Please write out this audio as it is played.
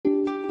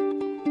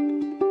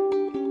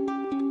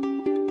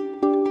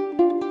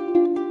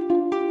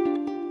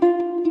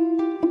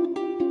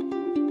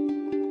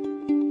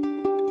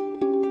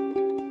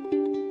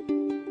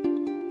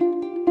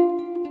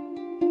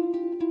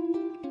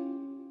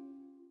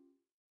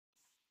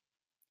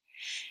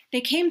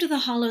They came to the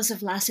hollows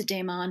of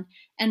Lacedaemon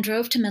and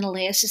drove to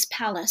Menelaus's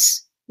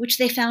palace, which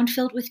they found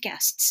filled with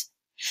guests.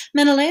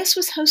 Menelaus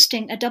was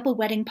hosting a double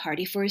wedding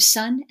party for his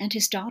son and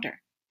his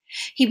daughter.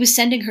 He was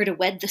sending her to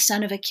wed the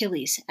son of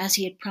Achilles, as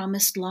he had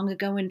promised long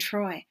ago in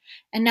Troy,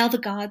 and now the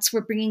gods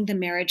were bringing the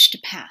marriage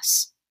to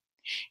pass.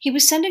 He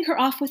was sending her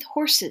off with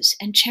horses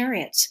and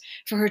chariots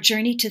for her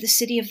journey to the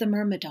city of the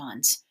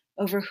Myrmidons,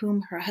 over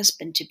whom her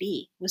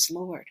husband-to-be was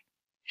lord.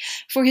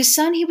 For his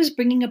son he was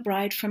bringing a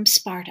bride from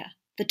Sparta,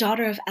 the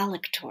daughter of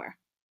Alector.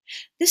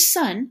 This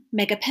son,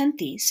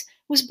 Megapenthes,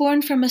 was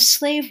born from a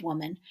slave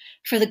woman,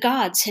 for the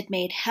gods had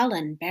made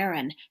Helen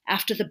barren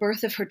after the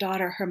birth of her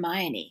daughter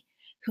Hermione,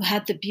 who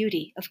had the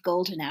beauty of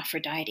golden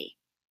Aphrodite.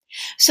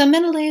 So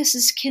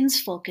Menelaus's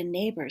kinsfolk and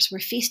neighbors were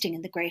feasting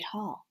in the great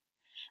hall.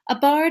 A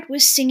bard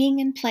was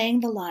singing and playing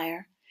the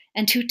lyre,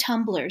 and 2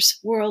 tumblers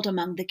whirled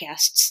among the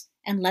guests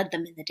and led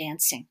them in the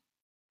dancing.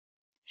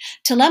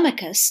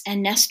 Telemachus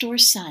and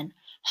Nestor's son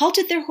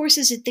halted their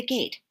horses at the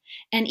gate,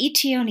 and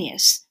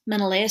Eteoneus,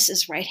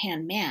 Menelaus's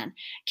right-hand man,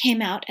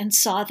 came out and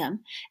saw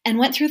them, and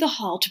went through the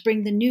hall to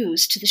bring the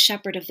news to the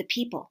shepherd of the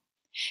people.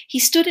 He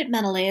stood at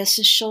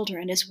Menelaus's shoulder,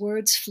 and his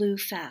words flew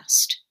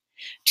fast.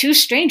 2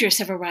 strangers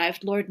have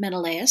arrived, Lord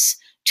Menelaus,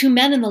 2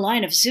 men in the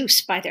line of Zeus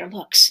by their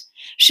looks.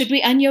 Should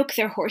we unyoke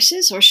their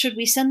horses, or should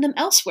we send them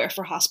elsewhere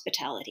for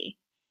hospitality?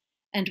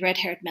 And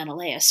red-haired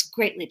Menelaus,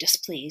 greatly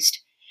displeased.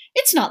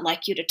 It's not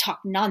like you to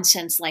talk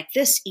nonsense like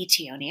this,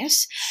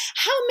 Eteoneus.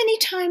 How many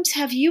times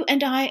have you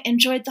and I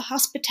enjoyed the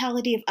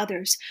hospitality of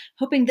others,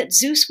 hoping that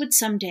Zeus would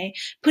someday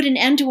put an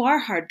end to our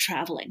hard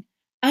traveling,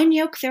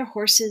 unyoke their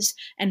horses,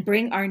 and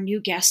bring our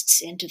new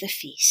guests into the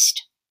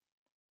feast?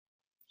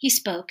 He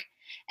spoke,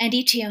 and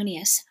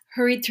Eteoneus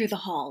hurried through the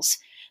halls,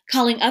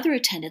 calling other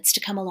attendants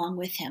to come along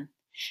with him.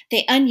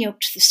 They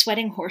unyoked the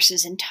sweating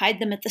horses and tied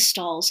them at the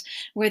stalls,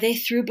 where they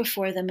threw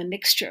before them a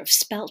mixture of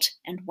spelt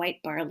and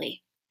white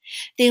barley.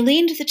 They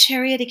leaned the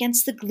chariot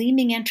against the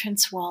gleaming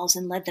entrance walls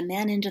and led the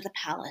men into the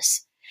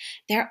palace.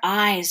 Their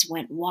eyes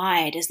went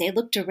wide as they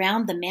looked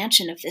around the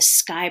mansion of this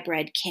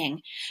sky-bred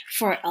king,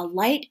 for a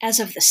light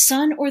as of the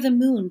sun or the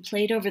moon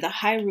played over the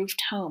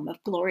high-roofed home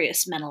of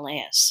glorious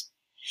Menelaus.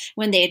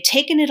 When they had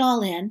taken it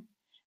all in,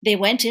 they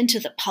went into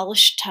the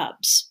polished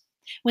tubs.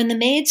 When the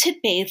maids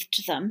had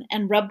bathed them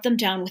and rubbed them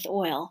down with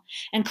oil,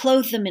 and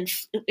clothed them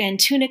in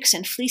tunics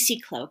and fleecy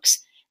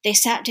cloaks, they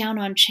sat down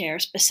on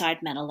chairs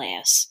beside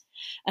Menelaus.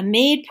 A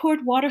maid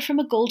poured water from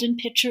a golden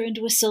pitcher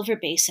into a silver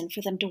basin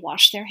for them to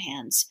wash their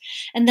hands,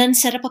 and then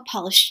set up a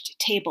polished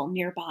table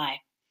nearby.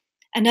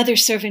 Another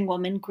serving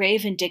woman,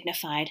 grave and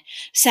dignified,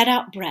 set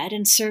out bread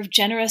and served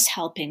generous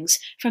helpings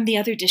from the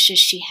other dishes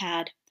she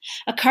had.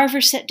 A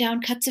carver set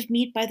down cuts of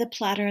meat by the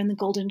platter and the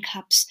golden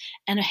cups,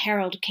 and a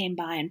herald came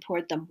by and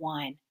poured them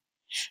wine.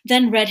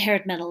 Then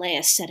red-haired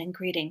Menelaus said in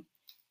greeting,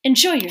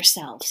 "Enjoy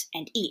yourselves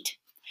and eat.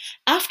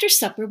 After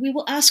supper we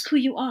will ask who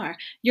you are.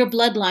 Your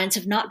bloodlines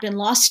have not been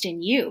lost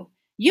in you.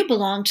 You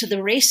belong to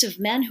the race of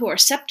men who are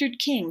sceptered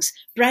kings,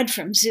 bred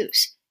from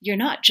Zeus. You're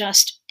not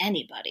just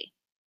anybody."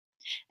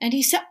 And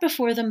he set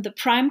before them the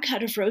prime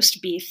cut of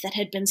roast beef that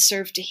had been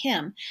served to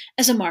him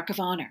as a mark of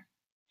honor.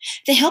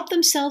 They helped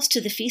themselves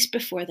to the feast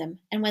before them,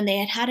 and when they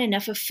had had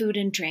enough of food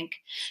and drink,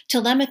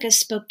 Telemachus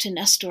spoke to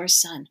Nestor's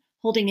son,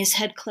 holding his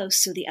head close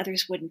so the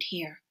others wouldn't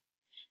hear.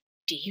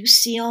 "Do you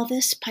see all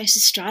this,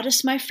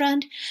 Pisistratus, my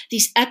friend?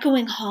 These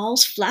echoing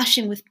halls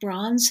flashing with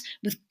bronze,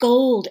 with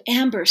gold,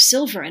 amber,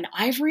 silver, and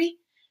ivory?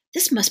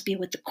 This must be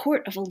what the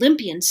court of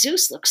Olympian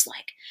Zeus looks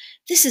like.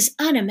 This is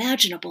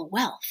unimaginable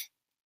wealth."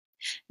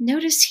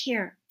 Notice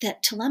here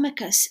that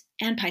Telemachus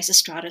and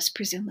Pisistratus,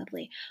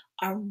 presumably,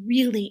 are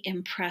really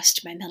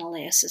impressed by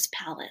Menelaus's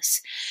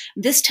palace.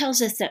 This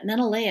tells us that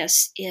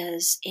Menelaus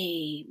is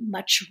a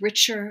much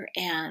richer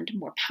and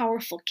more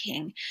powerful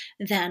king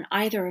than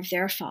either of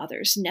their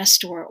fathers,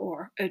 Nestor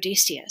or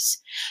Odysseus.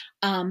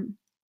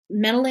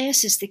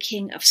 Menelaus is the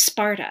king of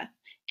Sparta,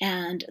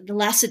 and the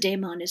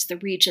Lacedaemon is the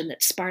region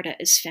that Sparta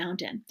is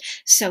found in.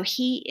 So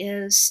he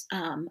is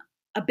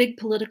a big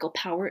political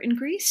power in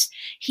Greece.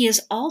 He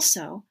is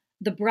also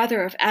the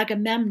brother of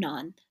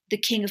Agamemnon, the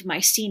king of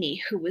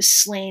Mycenae, who was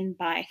slain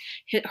by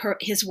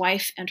his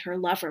wife and her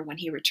lover when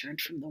he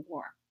returned from the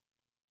war.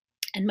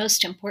 And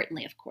most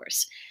importantly, of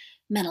course,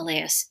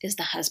 Menelaus is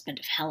the husband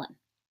of Helen.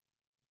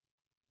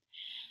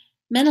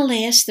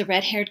 Menelaus, the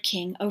red-haired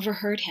king,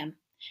 overheard him,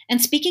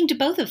 and speaking to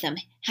both of them,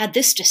 had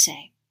this to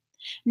say: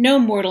 "No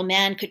mortal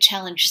man could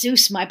challenge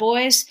Zeus, my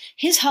boys.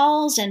 His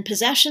halls and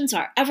possessions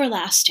are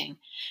everlasting.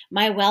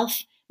 My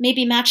wealth may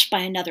be matched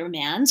by another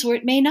man's, or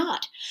it may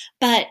not.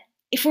 But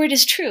for it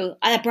is true,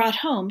 I brought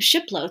home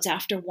shiploads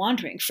after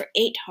wandering for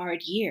 8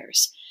 hard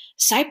years.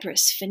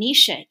 Cyprus,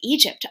 Phoenicia,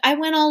 Egypt, I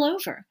went all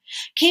over.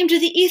 Came to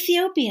the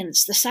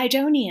Ethiopians, the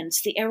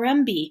Sidonians, the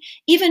Erembi,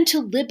 even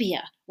to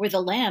Libya, where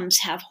the lambs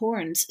have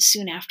horns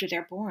soon after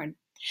they're born.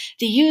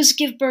 The ewes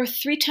give birth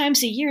 3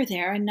 times a year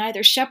there, and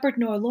neither shepherd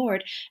nor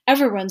lord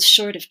ever runs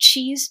short of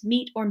cheese,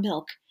 meat, or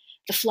milk.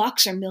 The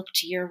flocks are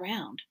milked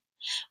year-round.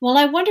 While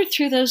I wandered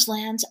through those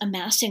lands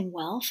amassing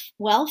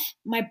wealth,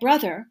 my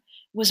brother,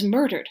 was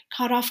murdered,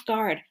 caught off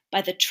guard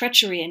by the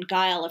treachery and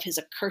guile of his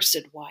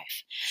accursed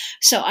wife.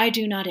 So I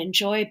do not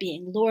enjoy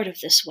being lord of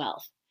this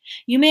wealth.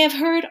 You may have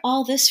heard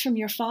all this from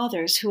your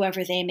fathers,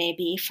 whoever they may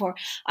be, for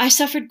I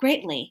suffered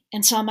greatly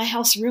and saw my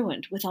house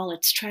ruined with all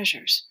its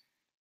treasures.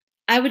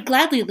 I would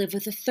gladly live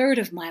with a third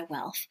of my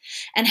wealth,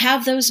 and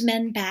have those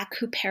men back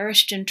who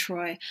perished in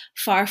Troy,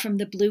 far from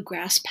the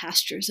blue-grass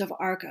pastures of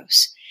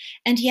Argos.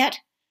 And yet,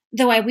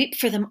 though I weep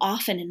for them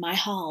often in my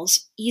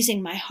halls,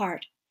 easing my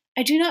heart,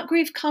 I do not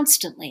grieve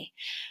constantly.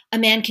 A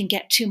man can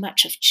get too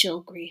much of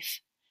chill grief.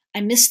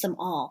 I miss them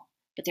all,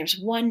 but there's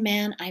one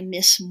man I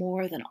miss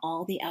more than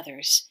all the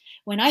others.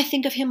 When I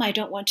think of him, I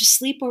don't want to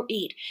sleep or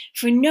eat,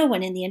 for no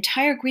one in the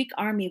entire Greek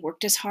army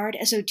worked as hard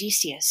as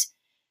Odysseus.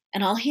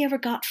 And all he ever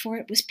got for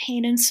it was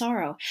pain and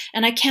sorrow,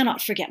 and I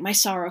cannot forget my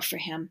sorrow for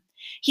him.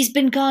 He's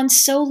been gone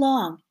so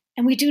long,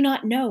 and we do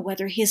not know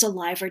whether he is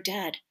alive or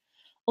dead.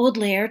 Old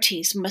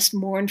Laertes must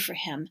mourn for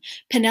him,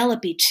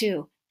 Penelope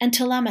too, and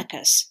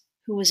Telemachus,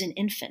 who was an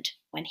infant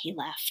when he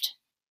left.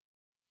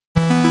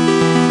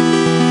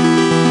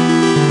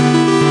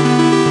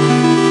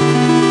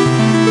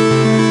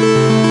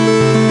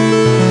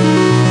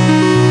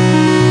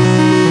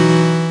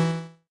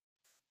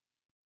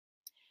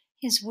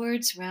 His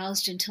words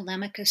roused in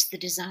Telemachus the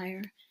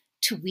desire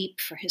to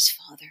weep for his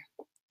father.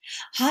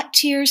 Hot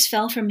tears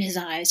fell from his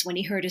eyes when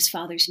he heard his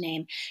father's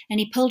name, and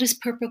he pulled his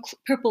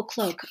purple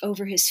cloak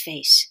over his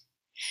face.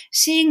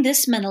 Seeing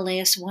this,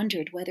 Menelaus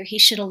wondered whether he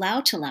should allow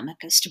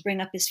Telemachus to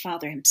bring up his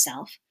father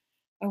himself,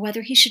 or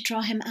whether he should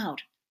draw him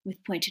out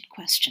with pointed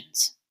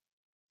questions.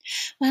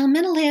 While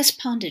Menelaus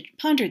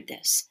pondered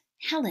this,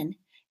 Helen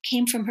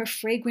came from her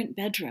fragrant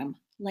bedroom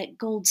like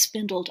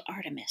gold-spindled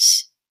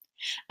Artemis.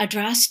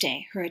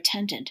 Adraste, her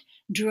attendant,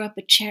 drew up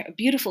a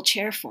beautiful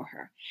chair for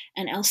her,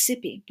 and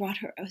Alcippe brought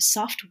her a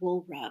soft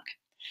wool rug.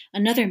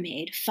 Another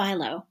maid,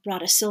 Philo,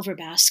 brought a silver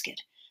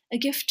basket, a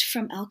gift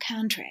from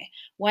Alcandre,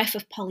 wife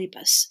of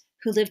Polybus,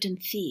 who lived in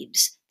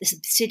Thebes, the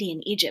city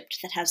in Egypt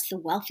that has the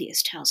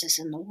wealthiest houses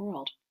in the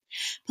world.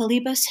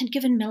 Polybus had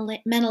given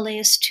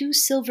Menelaus 2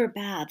 silver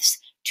baths,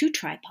 2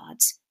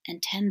 tripods,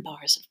 and 10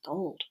 bars of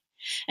gold.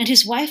 And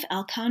his wife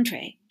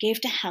Alcandre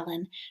gave to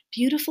Helen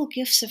beautiful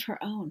gifts of her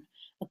own,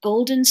 a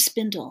golden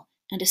spindle,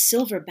 and a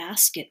silver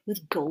basket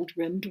with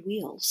gold-rimmed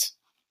wheels.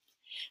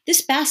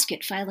 This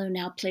basket Philo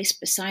now placed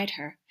beside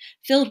her,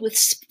 filled with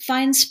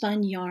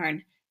fine-spun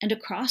yarn, and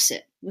across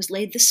it was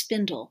laid the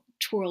spindle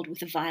twirled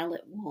with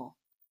violet wool.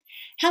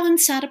 Helen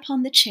sat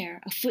upon the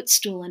chair, a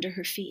footstool under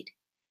her feet,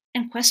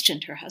 and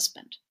questioned her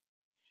husband.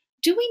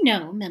 "Do we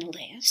know,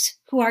 Menelaus,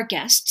 who our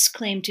guests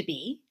claim to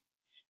be?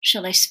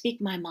 Shall I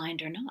speak my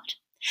mind or not?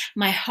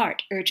 My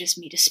heart urges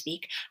me to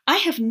speak. I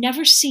have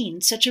never seen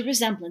such a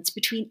resemblance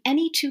between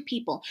any 2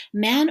 people,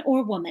 man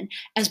or woman,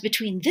 as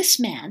between this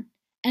man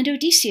and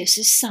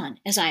Odysseus' son,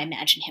 as I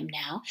imagine him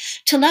now,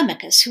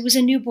 Telemachus, who was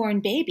a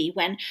newborn baby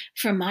when,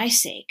 for my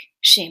sake,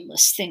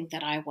 shameless thing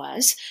that I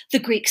was, the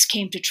Greeks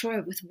came to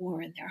Troy with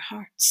war in their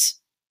hearts."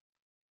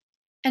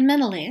 And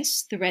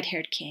Menelaus, the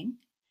red-haired king,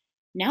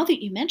 "Now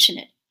that you mention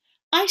it,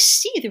 I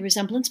see the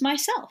resemblance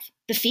myself.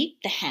 The feet,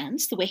 the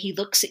hands, the way he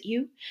looks at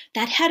you,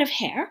 that head of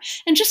hair,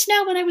 and just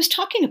now when I was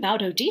talking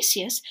about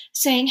Odysseus,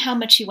 saying how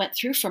much he went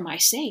through for my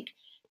sake,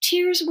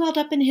 tears welled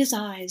up in his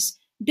eyes,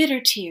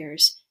 bitter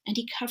tears, and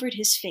he covered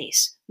his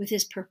face with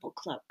his purple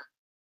cloak."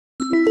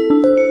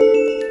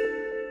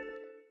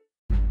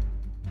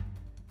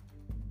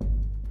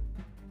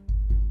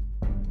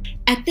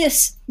 At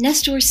this,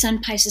 Nestor's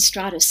son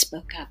Pisistratus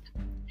spoke up.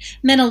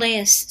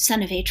 "Menelaus,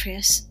 son of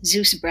Atreus,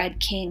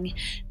 Zeus-bred king,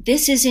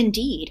 this is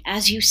indeed,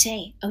 as you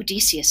say,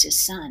 Odysseus'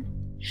 son.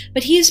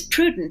 But he is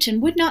prudent and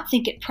would not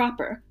think it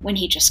proper, when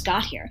he just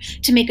got here,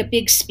 to make a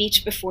big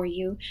speech before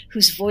you,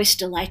 whose voice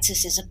delights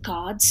us as a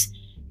god's.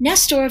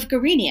 Nestor of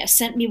Gerenia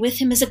sent me with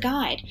him as a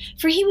guide,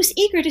 for he was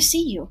eager to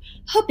see you,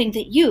 hoping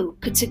that you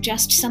could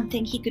suggest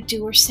something he could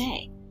do or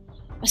say.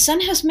 A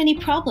son has many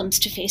problems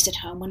to face at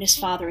home when his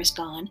father is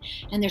gone,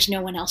 and there's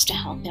no one else to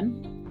help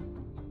him.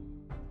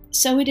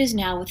 So it is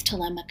now with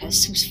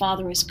Telemachus, whose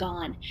father is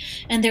gone,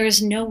 and there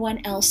is no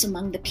one else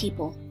among the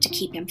people to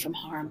keep him from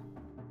harm."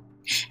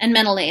 And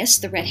Menelaus,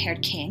 the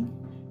red-haired king,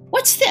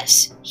 "What's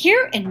this?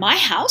 Here in my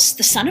house,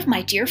 the son of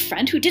my dear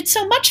friend who did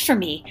so much for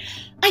me?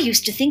 I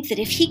used to think that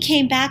if he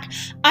came back,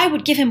 I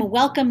would give him a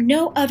welcome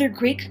no other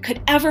Greek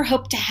could ever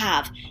hope to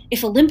have,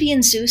 if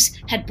Olympian Zeus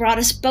had brought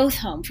us both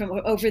home from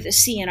over the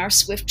sea in our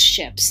swift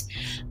ships.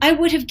 I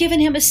would have given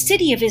him a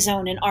city of his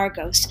own in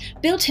Argos,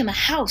 built him a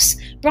house,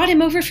 brought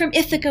him over from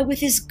Ithaca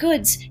with his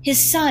goods, his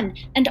son,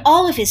 and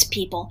all of his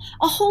people,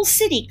 a whole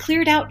city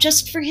cleared out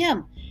just for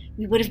him.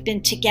 We would have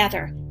been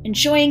together,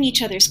 enjoying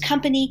each other's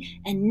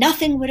company, and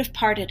nothing would have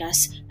parted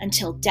us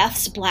until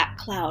death's black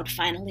cloud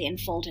finally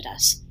enfolded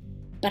us.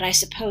 But I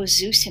suppose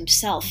Zeus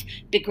himself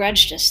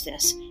begrudged us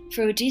this,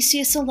 for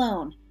Odysseus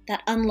alone,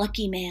 that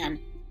unlucky man,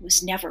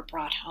 was never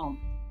brought home."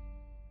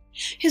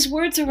 His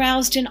words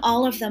aroused in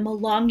all of them a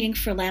longing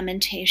for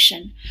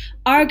lamentation.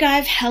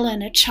 Argive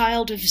Helen, a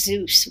child of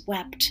Zeus,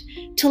 wept.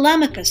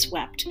 Telemachus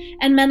wept,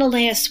 and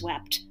Menelaus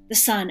wept, the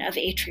son of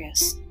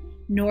Atreus.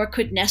 Nor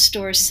could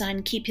Nestor's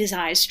son keep his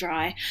eyes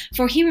dry,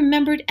 for he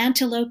remembered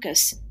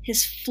Antilochus,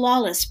 his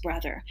flawless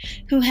brother,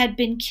 who had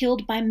been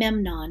killed by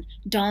Memnon,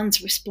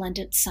 Dawn's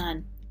resplendent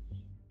son.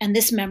 And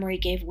this memory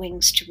gave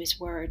wings to his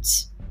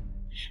words.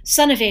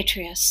 Son of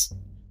Atreus,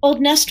 old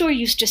Nestor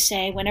used to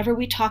say, whenever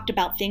we talked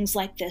about things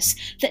like this,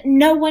 that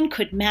no one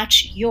could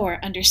match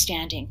your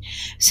understanding.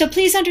 So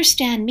please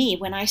understand me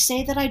when I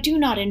say that I do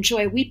not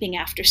enjoy weeping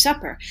after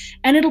supper,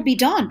 and it'll be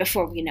dawn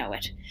before we know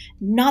it.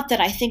 Not that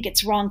I think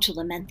it's wrong to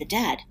lament the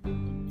dead.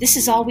 This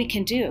is all we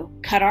can do,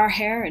 cut our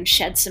hair and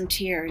shed some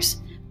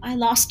tears. I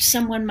lost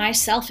someone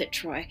myself at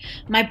Troy,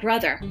 my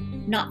brother,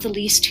 not the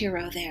least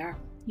hero there.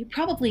 You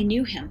probably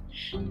knew him.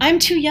 I'm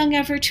too young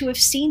ever to have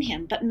seen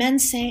him, but men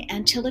say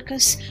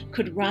Antilochus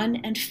could run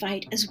and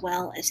fight as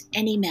well as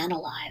any man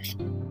alive.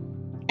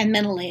 And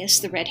Menelaus,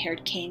 the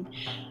red-haired king,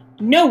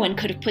 no one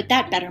could have put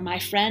that better, my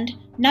friend,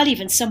 not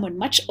even someone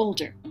much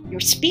older. Your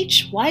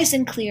speech, wise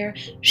and clear,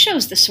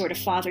 shows the sort of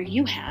father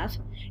you have.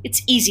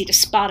 It's easy to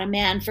spot a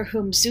man for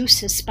whom Zeus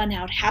has spun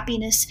out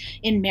happiness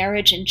in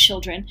marriage and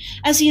children,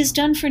 as he has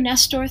done for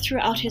Nestor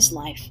throughout his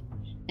life.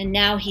 And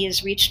now he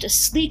has reached a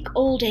sleek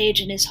old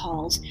age in his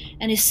halls,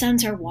 and his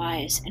sons are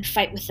wise and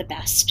fight with the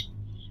best.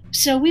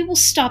 So we will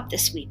stop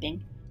this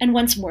weeping, and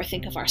once more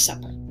think of our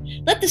supper.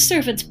 Let the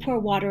servants pour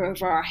water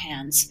over our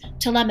hands.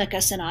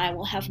 Telemachus and I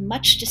will have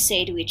much to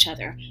say to each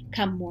other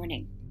come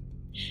morning.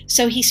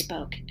 So he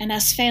spoke, and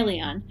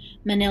Asphalion,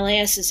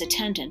 Menelaus's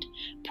attendant,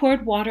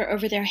 poured water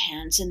over their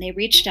hands, and they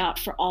reached out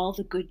for all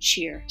the good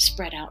cheer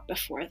spread out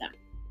before them.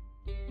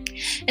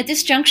 At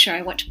this juncture,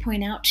 I want to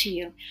point out to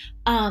you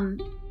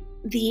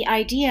the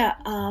idea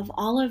of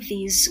all of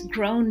these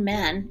grown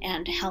men,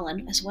 and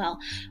Helen as well,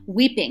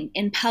 weeping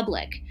in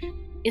public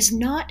is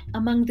not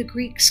among the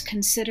Greeks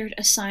considered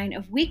a sign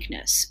of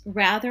weakness.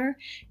 Rather,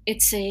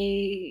 it's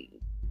a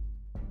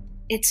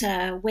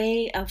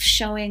way of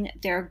showing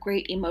their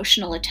great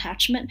emotional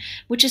attachment,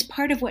 which is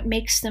part of what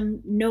makes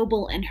them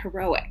noble and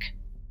heroic.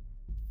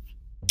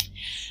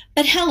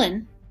 But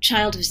Helen,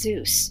 child of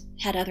Zeus,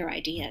 had other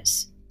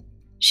ideas.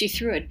 She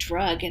threw a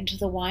drug into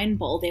the wine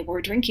bowl they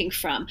were drinking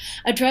from,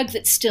 a drug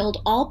that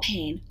stilled all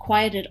pain,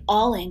 quieted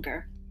all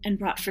anger, and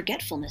brought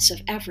forgetfulness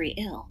of every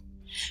ill.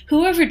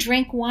 Whoever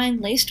drank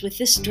wine laced with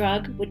this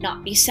drug would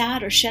not be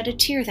sad or shed a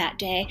tear that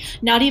day,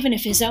 not even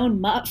if his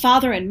own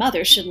father and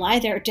mother should lie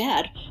there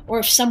dead, or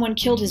if someone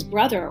killed his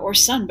brother or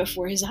son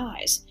before his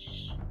eyes.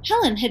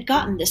 Helen had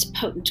gotten this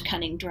potent,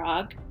 cunning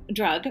drug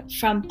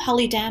from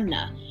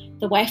Polydamna,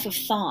 the wife of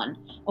Thon,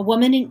 a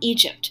woman in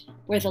Egypt,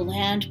 where the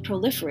land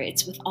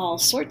proliferates with all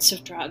sorts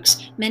of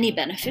drugs, many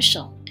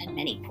beneficial and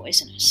many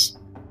poisonous.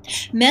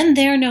 Men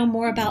there know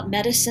more about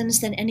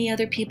medicines than any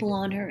other people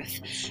on earth,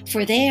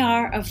 for they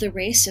are of the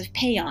race of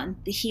Paeon,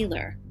 the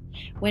healer.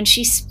 When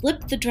she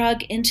slipped the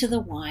drug into the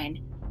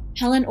wine,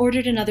 Helen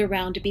ordered another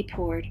round to be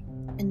poured,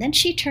 and then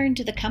she turned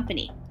to the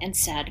company and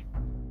said,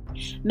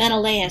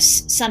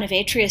 Menelaus, son of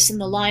Atreus in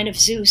the line of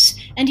Zeus,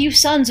 and you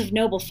sons of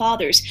noble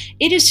fathers,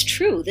 it is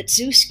true that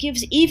Zeus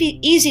gives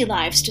easy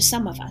lives to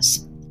some of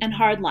us, and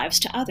hard lives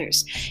to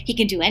others. He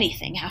can do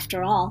anything,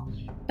 after all.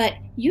 But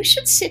you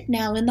should sit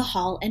now in the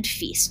hall and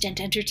feast and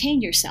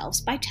entertain yourselves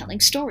by telling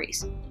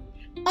stories.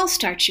 I'll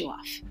start you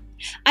off.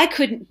 I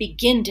couldn't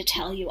begin to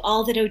tell you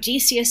all that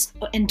Odysseus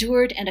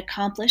endured and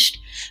accomplished,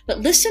 but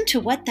listen to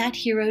what that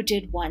hero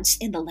did once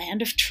in the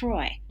land of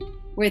Troy,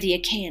 where the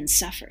Achaeans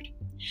suffered.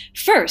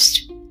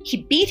 First,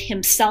 he beat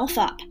himself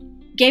up,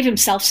 gave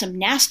himself some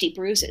nasty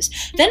bruises,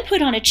 then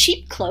put on a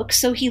cheap cloak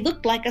so he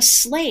looked like a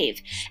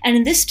slave, and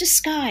in this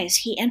disguise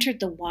he entered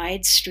the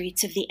wide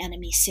streets of the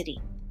enemy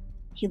city.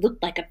 He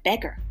looked like a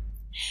beggar,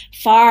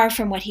 far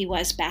from what he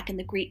was back in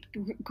the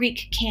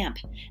Greek camp,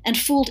 and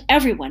fooled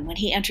everyone when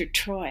he entered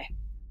Troy.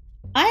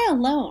 I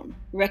alone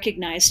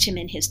recognized him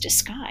in his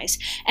disguise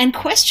and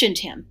questioned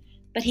him,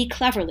 but he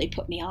cleverly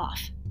put me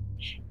off.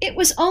 It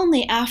was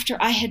only after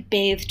I had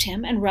bathed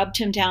him and rubbed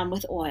him down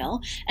with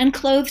oil and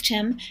clothed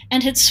him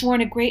and had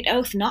sworn a great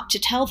oath not to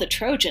tell the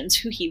Trojans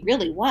who he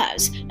really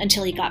was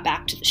until he got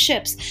back to the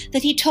ships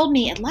that he told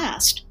me at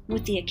last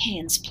what the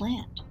Achaeans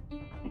planned.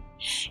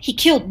 He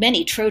killed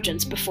many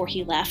Trojans before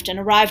he left and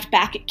arrived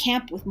back at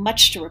camp with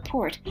much to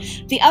report.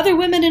 The other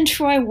women in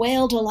Troy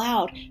wailed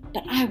aloud,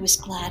 but I was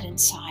glad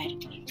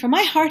inside, for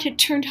my heart had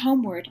turned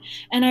homeward,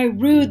 and I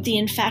rued the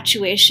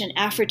infatuation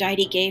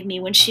Aphrodite gave me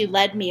when she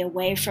led me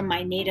away from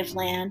my native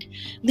land,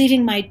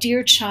 leaving my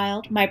dear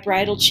child, my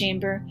bridal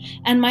chamber,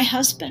 and my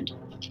husband,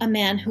 a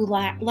man who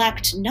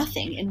lacked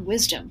nothing in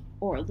wisdom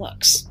or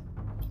looks.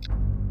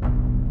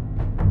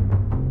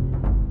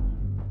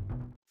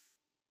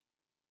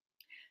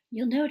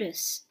 You'll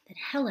notice that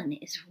Helen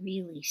is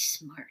really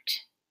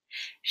smart.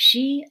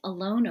 She,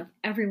 alone of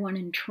everyone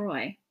in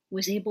Troy,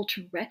 was able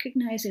to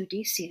recognize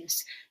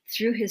Odysseus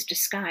through his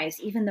disguise,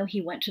 even though he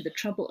went to the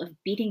trouble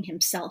of beating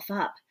himself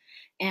up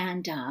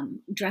and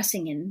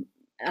dressing in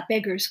a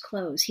beggar's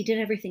clothes. He did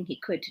everything he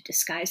could to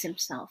disguise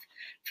himself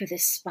for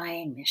this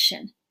spying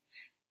mission.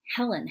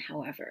 Helen,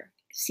 however,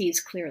 sees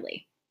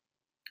clearly.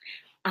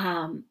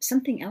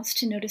 Something else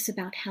to notice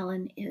about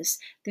Helen is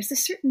there's a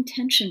certain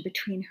tension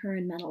between her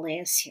and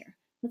Menelaus here.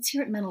 Let's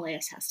hear what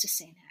Menelaus has to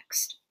say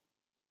next.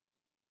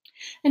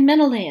 And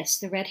Menelaus,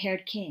 the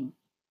red-haired king.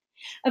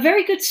 A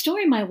very good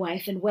story, my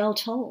wife, and well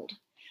told.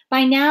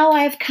 By now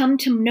I have come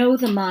to know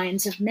the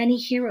minds of many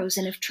heroes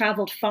and have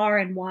traveled far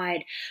and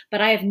wide,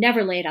 but I have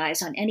never laid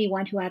eyes on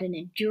anyone who had an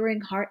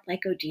enduring heart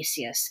like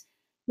Odysseus.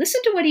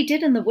 Listen to what he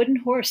did on the wooden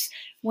horse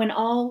where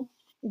all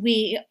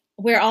we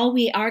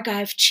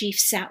Argive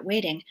chiefs sat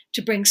waiting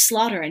to bring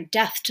slaughter and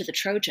death to the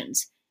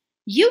Trojans.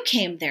 You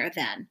came there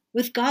then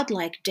with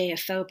godlike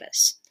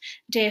Deiphobus.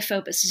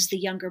 Deiphobus is the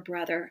younger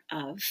brother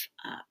of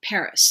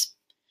Paris.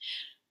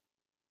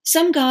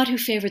 Some god who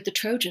favored the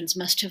Trojans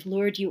must have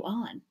lured you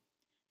on.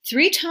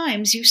 3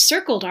 times you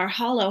circled our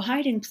hollow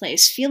hiding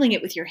place, feeling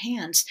it with your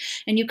hands,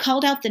 and you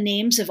called out the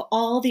names of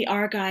all the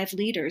Argive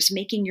leaders,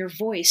 making your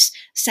voice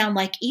sound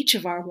like each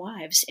of our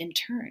wives in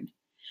turn.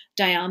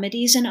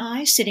 Diomedes and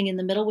I, sitting in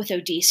the middle with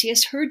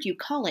Odysseus, heard you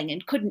calling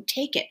and couldn't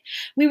take it.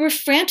 We were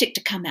frantic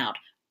to come out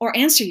or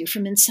answer you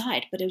from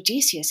inside, but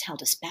Odysseus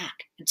held us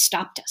back and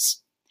stopped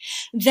us.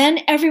 Then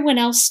everyone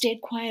else stayed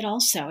quiet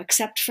also,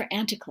 except for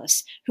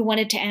Anticlus, who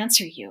wanted to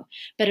answer you.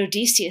 But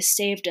Odysseus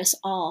saved us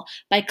all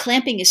by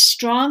clamping his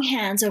strong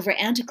hands over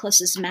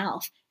Anticlus's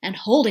mouth and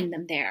holding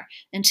them there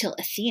until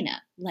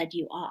Athena led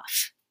you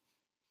off.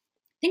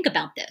 Think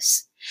about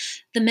this.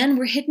 The men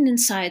were hidden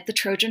inside the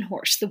Trojan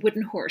horse, the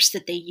wooden horse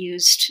that they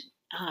used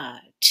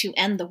to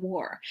end the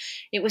war.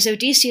 It was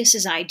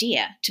Odysseus's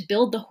idea to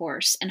build the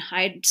horse and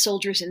hide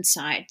soldiers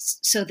inside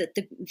so that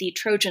the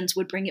Trojans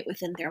would bring it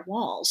within their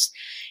walls.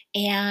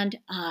 And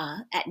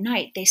at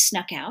night, they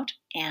snuck out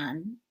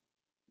and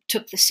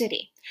took the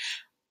city.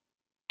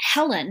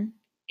 Helen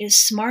is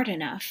smart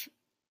enough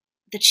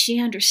that she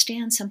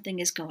understands something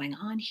is going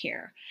on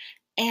here.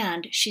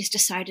 And she's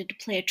decided to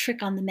play a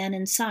trick on the men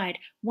inside,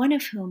 one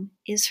of whom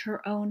is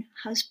her own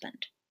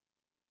husband.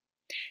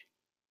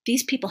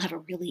 These people have a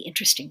really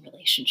interesting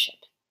relationship.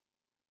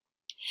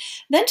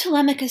 Then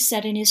Telemachus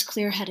said in his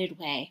clear-headed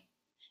way,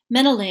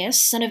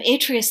 Menelaus, son of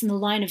Atreus in the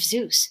line of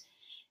Zeus,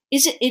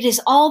 it is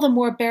all the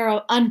more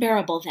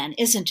unbearable then,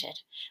 isn't it?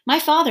 My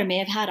father may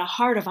have had a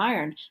heart of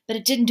iron, but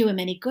it didn't do him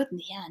any good in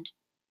the end.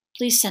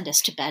 Please send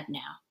us to bed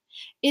now.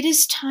 It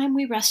is time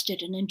we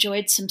rested and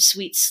enjoyed some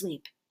sweet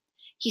sleep.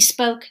 He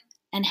spoke,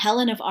 and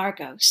Helen of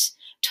Argos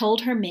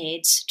told her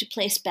maids to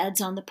place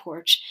beds on the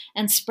porch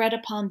and spread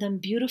upon them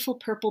beautiful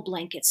purple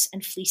blankets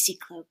and fleecy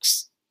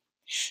cloaks.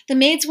 The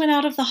maids went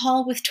out of the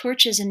hall with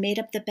torches and made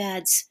up the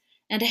beds,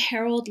 and a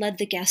herald led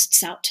the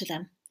guests out to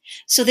them.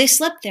 So they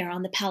slept there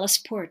on the palace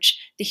porch,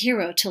 the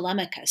hero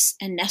Telemachus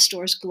and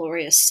Nestor's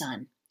glorious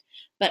son.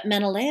 But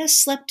Menelaus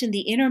slept in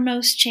the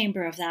innermost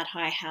chamber of that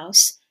high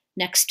house,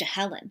 next to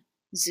Helen,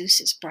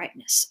 Zeus's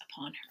brightness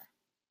upon her.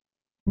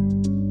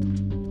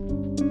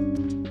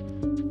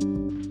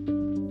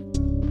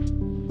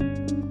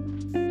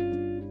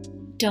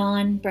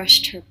 Dawn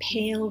brushed her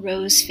pale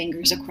rose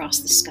fingers across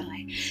the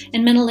sky,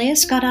 and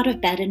Menelaus got out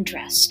of bed and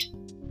dressed.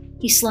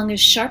 He slung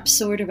his sharp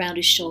sword around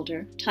his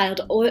shoulder, tied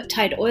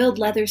oiled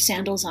leather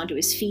sandals onto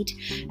his feet,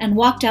 and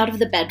walked out of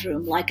the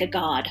bedroom like a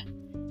god.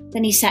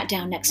 Then he sat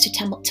down next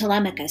to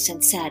Telemachus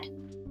and said,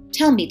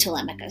 Tell me,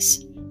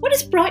 Telemachus, what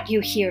has brought you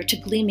here to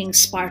gleaming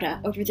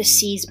Sparta over the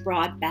sea's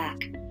broad back?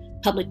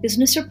 Public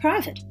business or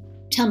private?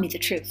 Tell me the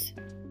truth.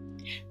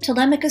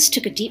 Telemachus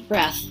took a deep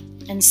breath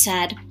and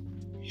said,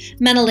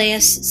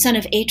 Menelaus, son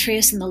of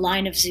Atreus in the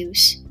line of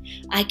Zeus,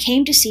 I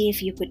came to see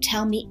if you could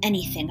tell me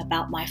anything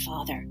about my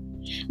father.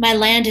 My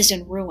land is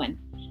in ruin.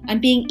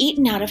 I'm being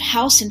eaten out of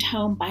house and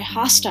home by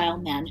hostile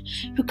men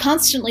who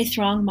constantly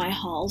throng my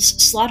halls,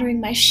 slaughtering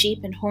my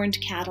sheep and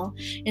horned cattle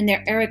in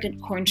their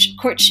arrogant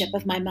courtship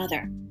of my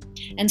mother.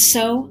 And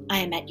so I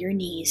am at your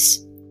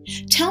knees.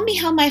 Tell me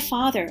how my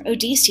father,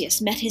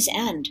 Odysseus, met his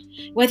end,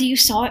 whether you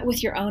saw it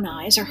with your own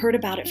eyes or heard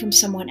about it from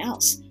someone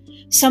else,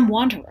 some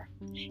wanderer.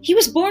 He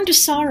was born to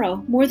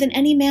sorrow more than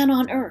any man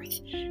on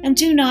earth, and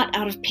do not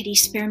out of pity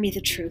spare me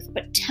the truth,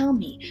 but tell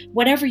me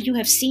whatever you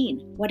have seen,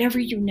 whatever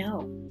you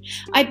know.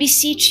 I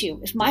beseech you,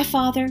 if my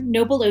father,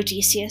 noble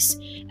Odysseus,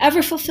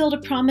 ever fulfilled a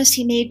promise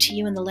he made to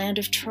you in the land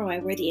of Troy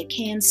where the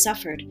Achaeans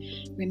suffered,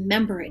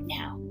 remember it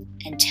now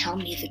and tell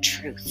me the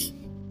truth.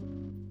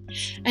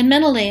 And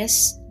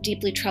Menelaus,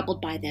 deeply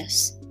troubled by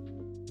this,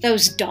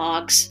 those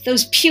dogs,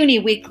 those puny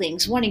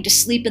weaklings wanting to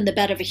sleep in the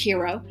bed of a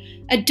hero.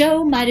 A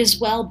doe might as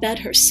well bed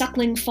her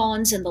suckling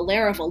fawns in the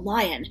lair of a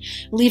lion,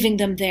 leaving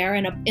them there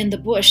in the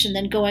bush and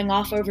then going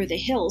off over the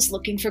hills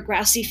looking for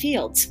grassy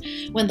fields.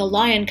 When the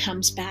lion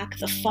comes back,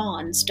 the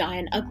fawns die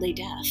an ugly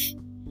death.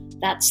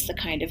 That's the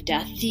kind of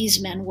death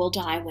these men will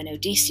die when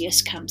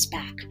Odysseus comes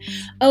back.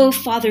 Oh,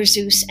 Father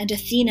Zeus and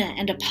Athena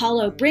and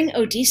Apollo, bring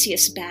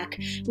Odysseus back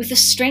with the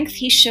strength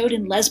he showed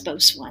in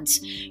Lesbos once,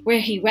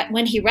 when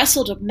he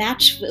wrestled a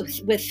match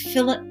with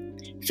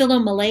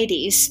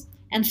Philomelides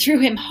and threw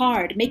him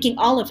hard, making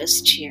all of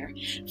us cheer.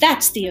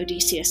 That's the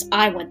Odysseus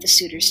I want the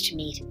suitors to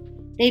meet.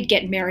 They'd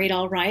get married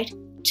all right,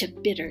 to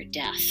bitter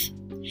death.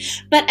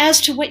 But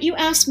as to what you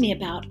ask me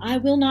about, I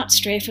will not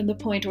stray from the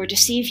point or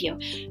deceive you.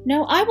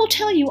 No, I will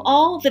tell you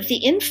all that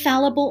the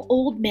infallible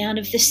old man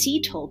of the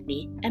sea told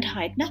me, and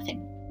hide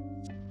nothing.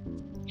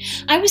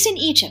 I was in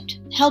Egypt,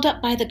 held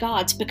up by the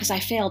gods because I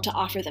failed to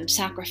offer them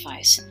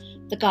sacrifice.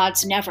 The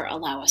gods never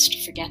allow us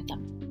to forget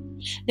them.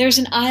 There's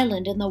an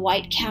island in the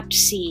white-capped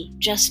sea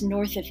just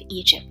north of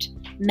Egypt.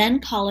 Men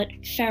call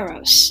it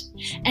Pharos,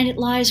 and it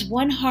lies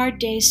one hard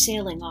day's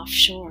sailing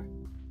offshore.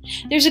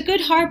 There's a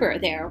good harbor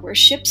there where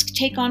ships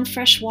take on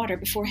fresh water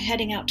before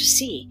heading out to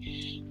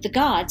sea. The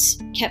gods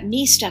kept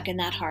me stuck in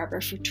that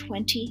harbor for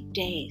 20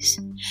 days.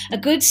 A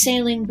good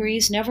sailing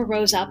breeze never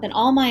rose up, and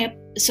all my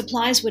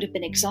supplies would have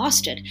been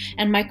exhausted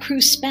and my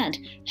crew spent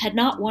had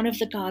not one of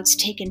the gods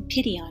taken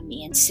pity on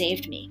me and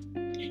saved me.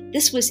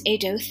 This was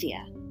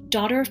Eidothea,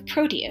 daughter of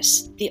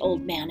Proteus, the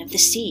old man of the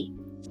sea.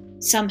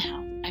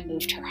 Somehow I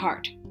moved her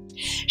heart.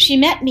 She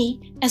met me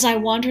as I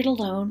wandered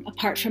alone,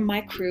 apart from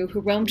my crew, who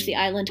roamed the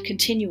island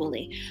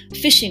continually,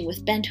 fishing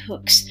with bent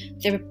hooks,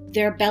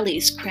 their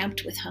bellies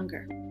cramped with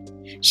hunger.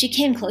 She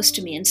came close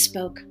to me and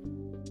spoke.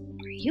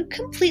 "Are you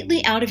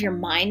completely out of your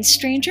mind,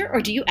 stranger, or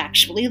do you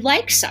actually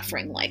like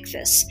suffering like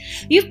this?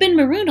 You've been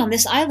marooned on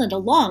this island a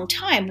long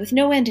time with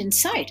no end in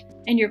sight,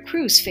 and your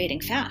crew's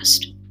fading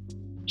fast."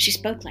 She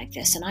spoke like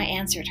this, and I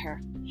answered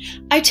her.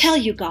 "I tell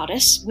you,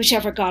 goddess,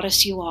 whichever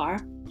goddess you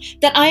are,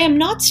 that I am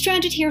not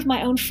stranded here of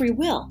my own free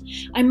will.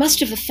 I must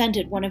have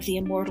offended one of the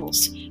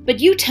immortals. But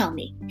you tell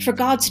me, for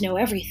gods know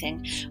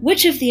everything,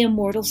 which of the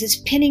immortals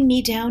is pinning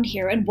me down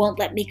here and won't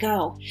let me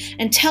go,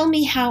 and tell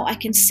me how I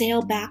can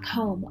sail back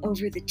home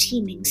over the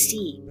teeming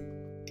sea."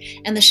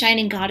 And the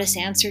shining goddess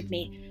answered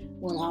me,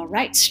 "Well, all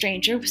right,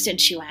 stranger,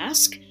 since you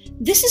ask.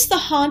 This is the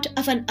haunt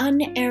of an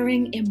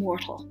unerring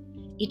immortal,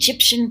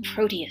 Egyptian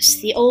Proteus,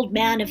 the old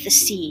man of the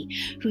sea,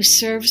 who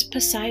serves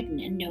Poseidon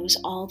and knows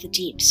all the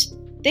deeps.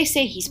 They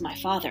say he's my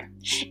father.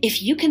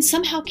 If you can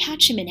somehow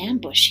catch him in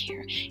ambush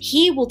here,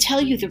 he will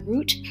tell you the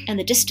route and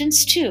the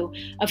distance, too,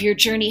 of your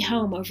journey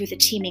home over the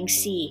teeming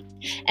sea.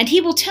 And he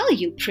will tell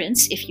you,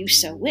 Prince, if you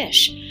so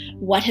wish,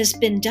 what has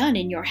been done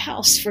in your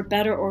house for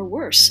better or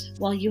worse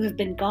while you have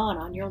been gone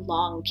on your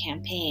long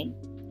campaign."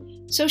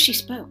 So she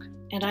spoke,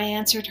 and I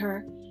answered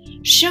her,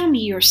 "Show me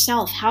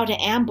yourself how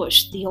to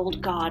ambush the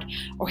old god,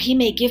 or he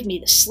may give me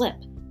the slip.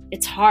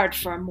 It's hard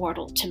for a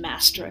mortal to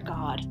master a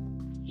god."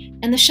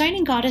 And the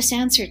shining goddess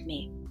answered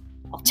me,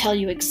 "I'll tell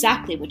you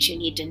exactly what you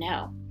need to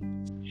know.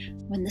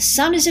 When the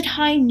sun is at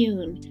high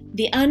noon,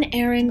 the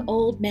unerring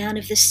old man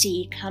of the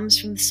sea comes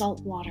from the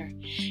salt water.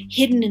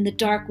 Hidden in the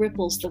dark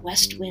ripples the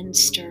west wind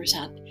stirs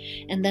up,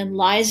 and then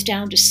lies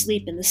down to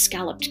sleep in the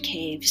scalloped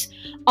caves.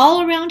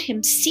 All around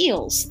him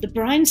seals, the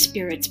brine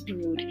spirits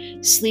brood,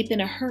 sleep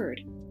in a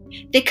herd.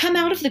 They come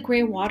out of the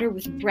gray water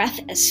with breath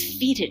as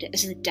fetid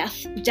as the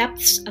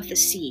depths of the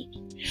sea.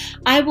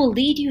 I will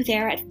lead you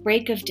there at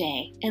break of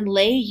day and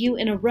lay you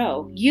in a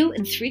row, you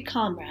and 3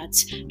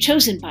 comrades,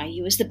 chosen by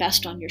you as the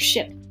best on your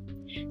ship.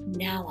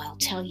 Now I'll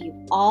tell you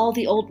all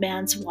the old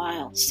man's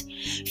wiles.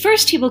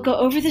 First he will go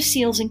over the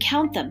seals and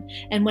count them,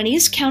 and when he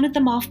has counted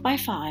them off by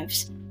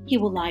 5s, he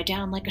will lie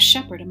down like a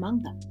shepherd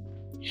among them.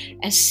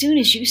 As soon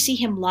as you see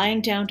him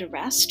lying down to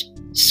rest,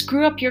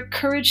 screw up your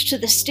courage to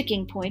the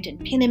sticking point and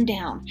pin him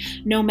down,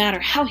 no matter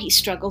how he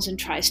struggles and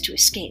tries to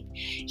escape.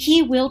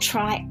 He will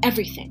try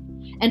everything,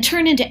 and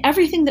turn into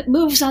everything that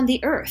moves on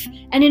the earth,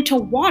 and into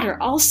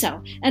water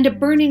also, and a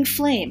burning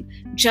flame.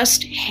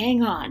 Just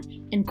hang on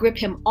and grip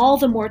him all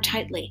the more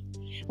tightly.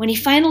 When he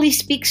finally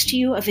speaks to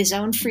you of his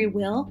own free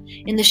will,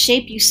 in the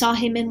shape you saw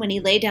him in when he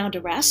lay down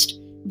to rest,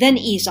 then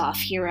ease off,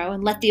 hero,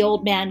 and let the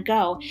old man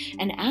go,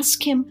 and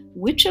ask him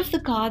which of the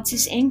gods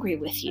is angry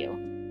with you,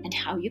 and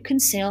how you can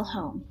sail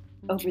home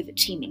over the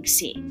teeming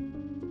sea."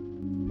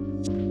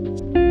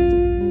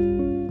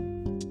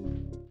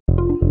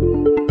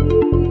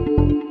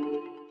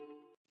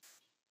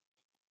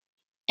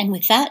 And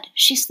with that,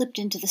 she slipped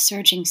into the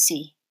surging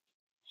sea.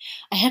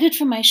 I headed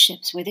for my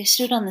ships, where they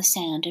stood on the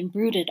sand and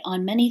brooded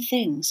on many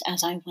things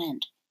as I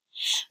went.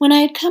 When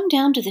I had come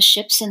down to the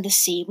ships and the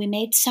sea, we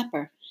made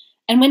supper,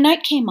 and when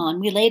night came on,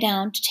 we lay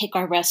down to take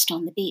our rest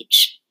on the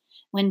beach.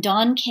 When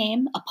dawn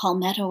came, a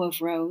palmetto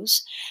of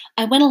rose,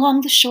 I went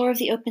along the shore of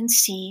the open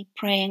sea,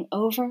 praying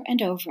over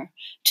and over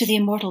to the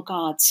immortal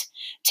gods,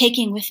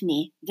 taking with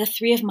me the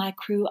 3 of my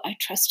crew I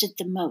trusted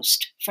the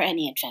most for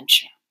any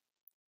adventure.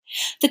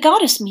 The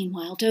goddess,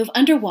 meanwhile, dove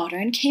underwater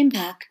and came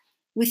back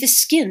with the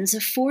skins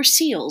of 4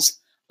 seals,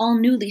 all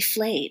newly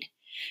flayed.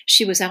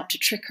 She was out to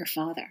trick her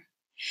father.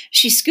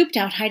 She scooped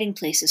out hiding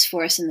places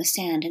for us in the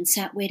sand and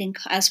sat waiting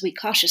as we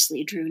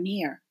cautiously drew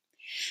near.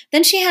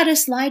 Then she had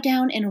us lie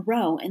down in a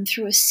row and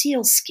threw a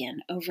seal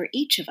skin over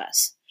each of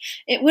us.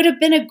 It would have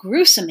been a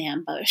gruesome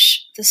ambush.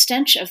 The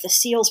stench of the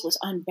seals was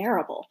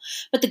unbearable,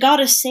 but the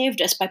goddess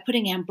saved us by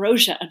putting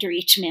ambrosia under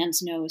each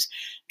man's nose,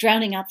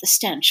 drowning out the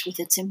stench with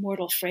its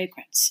immortal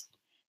fragrance.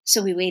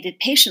 So we waited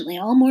patiently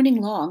all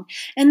morning long,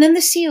 and then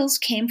the seals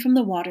came from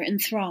the water in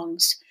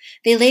throngs.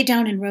 They lay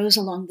down in rows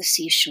along the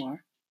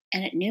seashore,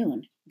 and at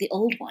noon the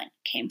old one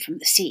came from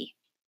the sea.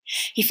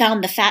 He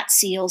found the fat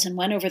seals and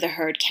went over the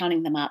herd,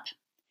 counting them up.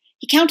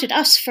 He counted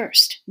us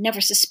first,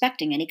 never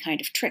suspecting any kind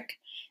of trick,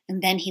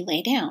 and then he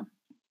lay down.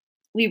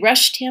 We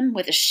rushed him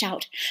with a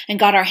shout and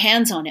got our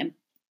hands on him,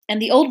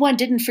 and the old one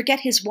didn't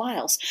forget his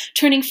wiles,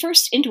 turning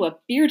first into a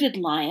bearded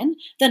lion,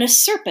 then a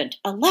serpent,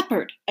 a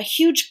leopard, a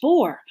huge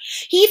boar.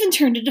 He even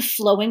turned into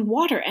flowing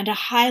water and a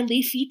high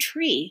leafy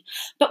tree.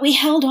 But we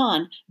held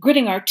on,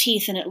 gritting our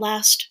teeth, and at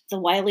last the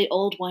wily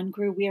old one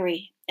grew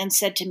weary and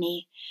said to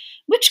me,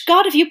 "Which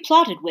god have you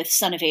plotted with,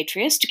 son of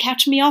Atreus, to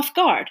catch me off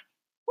guard?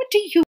 What do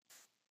you—"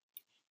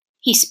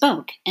 He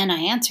spoke, and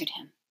I answered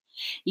him.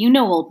 "You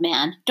know, old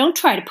man, don't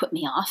try to put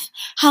me off.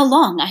 How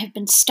long I have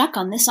been stuck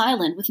on this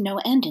island with no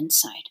end in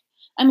sight.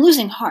 I'm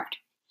losing heart.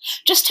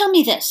 Just tell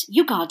me this,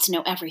 you gods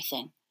know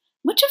everything.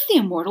 Which of the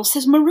immortals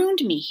has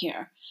marooned me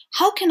here?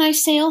 How can I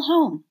sail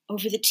home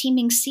over the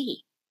teeming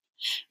sea?"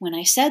 When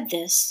I said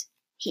this,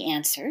 he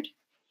answered,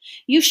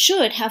 "You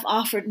should have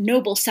offered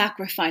noble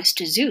sacrifice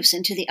to Zeus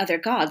and to the other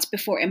gods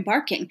before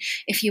embarking,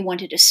 if you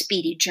wanted a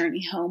speedy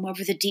journey home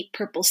over the deep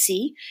purple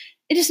sea.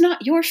 It is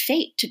not your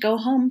fate to go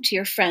home to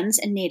your friends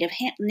and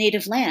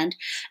native land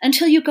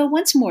until you go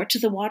once more to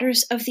the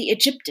waters of the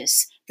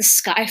Aegyptus, the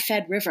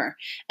sky-fed river,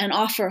 and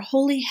offer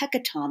holy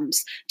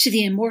hecatombs to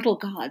the immortal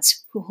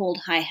gods who hold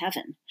high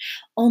heaven.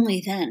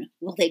 Only then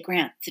will they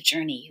grant the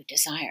journey you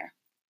desire."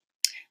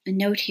 A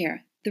note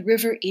here, the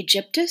river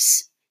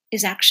Aegyptus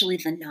is actually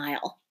the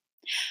Nile.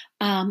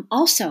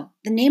 Also,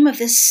 the name of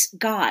this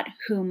god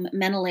whom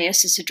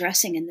Menelaus is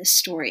addressing in this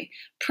story,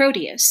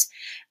 Proteus,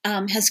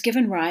 has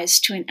given rise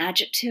to an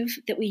adjective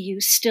that we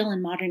use still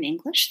in modern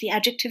English, the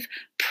adjective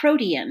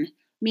protean,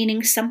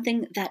 meaning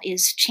something that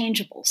is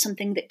changeable,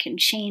 something that can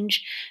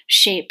change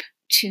shape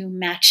to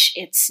match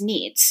its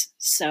needs.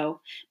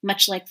 So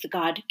much like the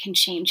god can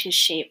change his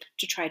shape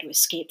to try to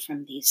escape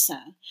from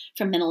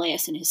from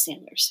Menelaus and his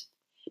sailors.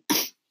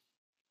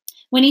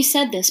 When he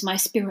said this, my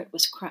spirit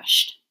was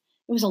crushed.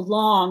 It was a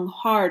long,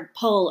 hard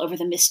pull over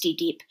the misty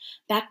deep,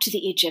 back to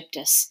the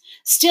Aegyptus.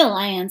 Still,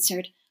 I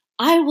answered,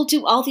 "I will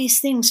do all these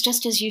things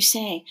just as you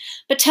say,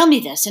 but tell me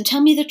this, and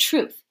tell me the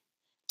truth.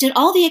 Did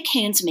all the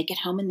Achaeans make it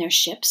home in their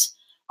ships,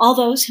 all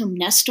those whom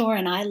Nestor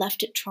and I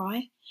left at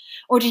Troy?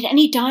 Or did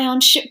any die on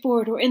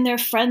shipboard or in their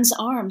friends'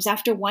 arms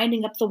after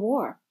winding up the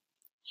war?"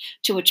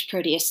 To which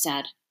Proteus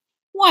said,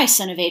 "Why,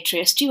 son of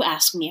Atreus, do you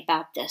ask me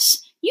about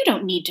this? You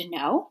don't need to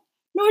know,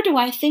 nor do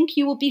I think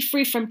you will be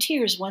free from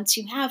tears once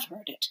you have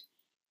heard it.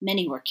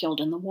 Many were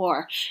killed in the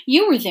war.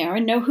 You were there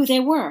and know who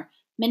they were.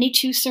 Many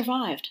too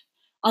survived.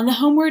 On the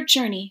homeward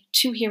journey,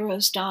 2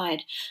 heroes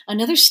died.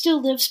 Another still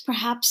lives,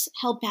 perhaps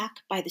held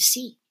back by the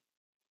sea.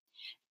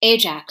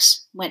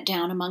 Ajax went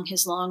down among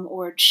his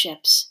long-oared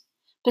ships.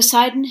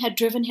 Poseidon had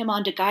driven him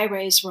onto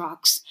Gyrae's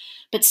rocks,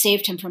 but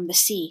saved him from the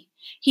sea.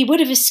 He would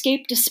have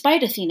escaped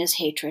despite Athena's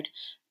hatred,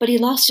 but he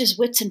lost his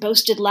wits and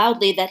boasted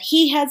loudly that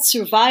he had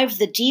survived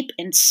the deep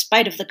in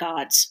spite of the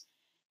gods.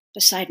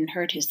 Poseidon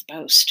heard his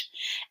boast,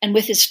 and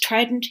with his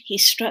trident he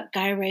struck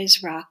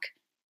Gyrae's rock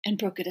and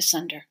broke it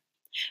asunder.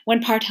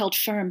 One part held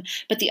firm,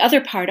 but the other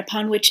part,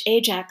 upon which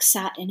Ajax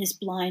sat in his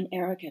blind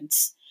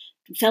arrogance,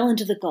 fell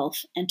into the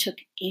gulf and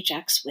took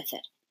Ajax with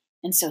it,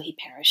 and so he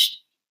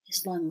perished,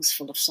 his lungs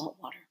full of salt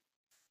water.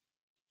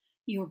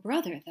 Your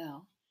brother,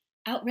 though,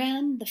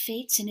 outran the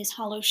fates in his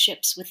hollow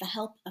ships with the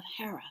help of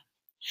Hera.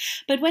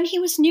 But when he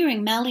was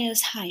nearing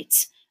Malia's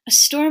heights, a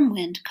storm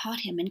wind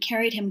caught him and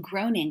carried him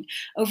groaning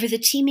over the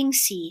teeming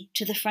sea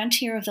to the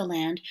frontier of the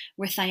land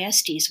where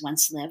Thyestes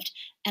once lived,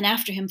 and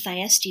after him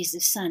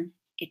Thyestes' son,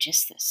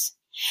 Aegisthus.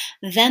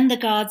 Then the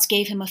gods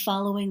gave him a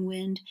following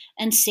wind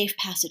and safe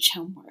passage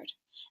homeward.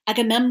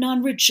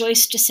 Agamemnon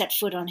rejoiced to set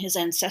foot on his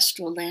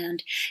ancestral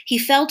land. He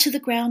fell to the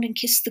ground and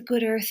kissed the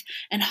good earth,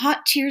 and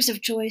hot tears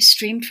of joy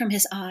streamed from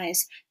his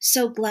eyes.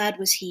 So glad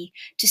was he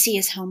to see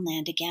his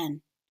homeland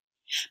again.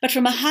 But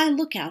from a high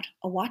lookout,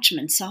 a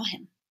watchman saw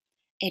him.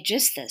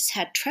 Aegisthus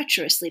had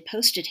treacherously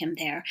posted him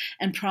there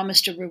and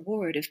promised a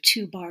reward of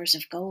 2 bars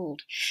of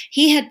gold.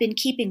 He had been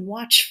keeping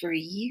watch for a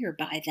year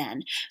by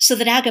then, so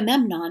that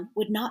Agamemnon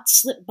would not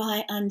slip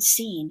by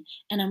unseen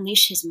and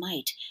unleash his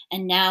might,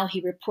 and now he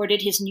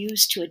reported his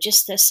news to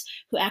Aegisthus,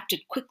 who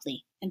acted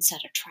quickly and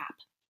set a trap.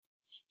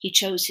 He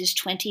chose his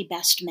 20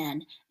 best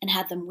men and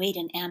had them wait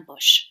in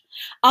ambush.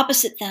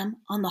 Opposite them,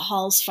 on the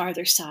hall's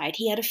farther side,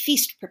 he had a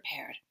feast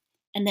prepared,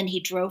 and then he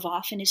drove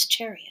off in his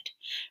chariot,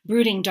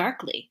 brooding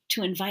darkly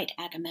to invite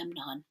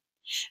Agamemnon.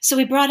 So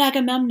he brought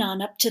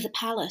Agamemnon up to the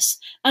palace,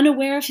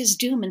 unaware of his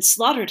doom, and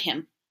slaughtered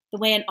him, the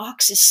way an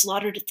ox is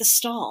slaughtered at the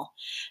stall.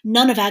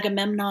 None of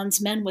Agamemnon's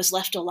men was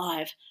left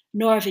alive,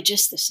 nor of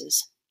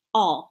Aegisthus's.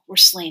 All were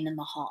slain in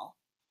the hall.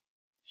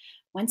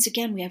 Once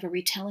again, we have a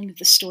retelling of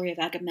the story of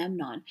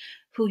Agamemnon,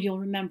 who, you'll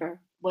remember,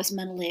 was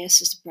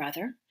Menelaus'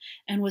 brother,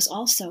 and was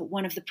also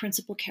one of the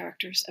principal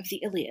characters of the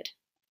Iliad,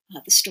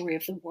 the story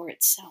of the war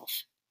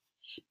itself.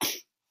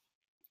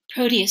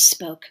 Proteus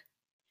spoke,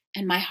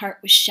 and my heart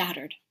was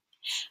shattered.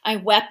 I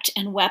wept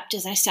and wept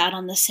as I sat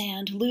on the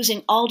sand,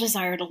 losing all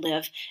desire to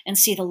live and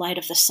see the light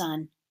of the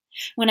sun.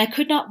 When I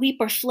could not weep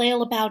or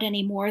flail about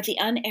any more, the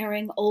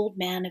unerring old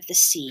man of the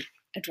sea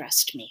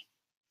addressed me.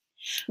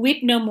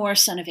 Weep no more,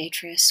 son of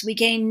Atreus. We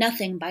gain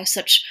nothing by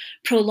such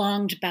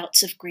prolonged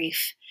bouts of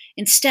grief.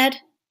 Instead,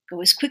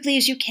 go as quickly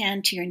as you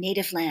can to your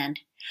native land.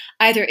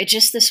 Either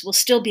Aegisthus will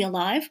still be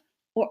alive,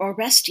 or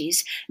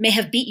Orestes may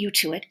have beat you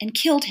to it and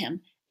killed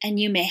him, and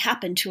you may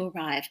happen to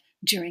arrive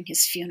during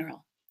his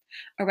funeral.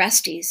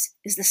 Orestes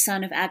is the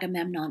son of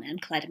Agamemnon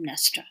and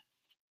Clytemnestra.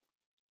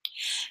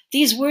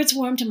 These words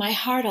warmed my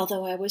heart,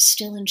 although I was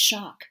still in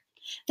shock.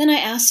 Then I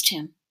asked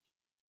him,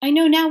 I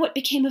know now what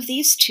became of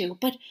these two,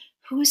 but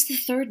who is the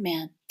third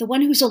man, the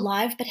one who's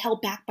alive but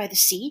held back by the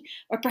sea,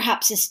 or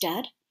perhaps is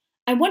dead?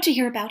 I want to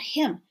hear about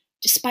him,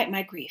 despite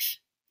my grief.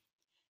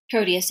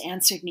 Proteus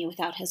answered me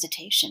without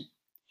hesitation.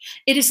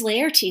 It is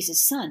Laertes'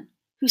 son,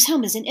 whose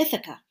home is in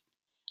Ithaca.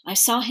 I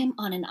saw him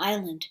on an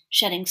island,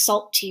 shedding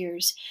salt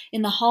tears,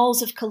 in the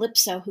halls of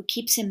Calypso, who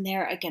keeps him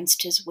there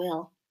against his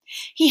will.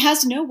 He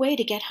has no way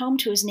to get home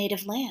to his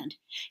native land.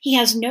 He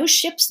has no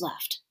ships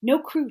left, no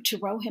crew to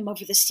row him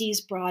over the sea's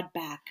broad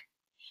back.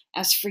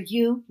 As for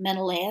you,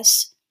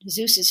 Menelaus,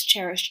 Zeus's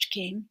cherished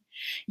king,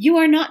 you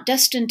are not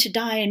destined to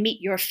die and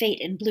meet your fate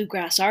in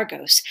blue-grass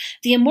Argos.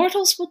 The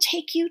immortals will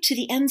take you to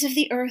the ends of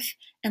the earth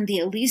and the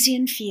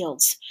Elysian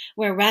fields,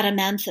 where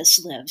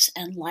Rhadamanthus lives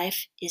and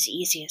life is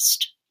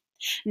easiest.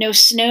 No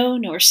snow,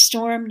 nor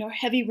storm, nor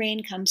heavy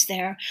rain comes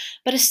there,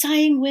 but a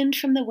sighing wind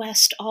from the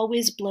west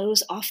always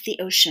blows off the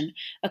ocean,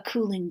 a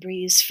cooling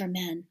breeze for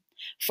men.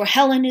 For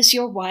Helen is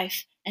your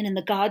wife, and in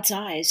the gods'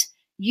 eyes,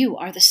 you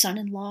are the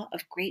son-in-law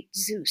of great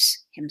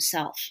Zeus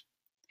himself.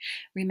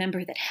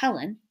 Remember that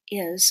Helen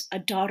is a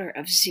daughter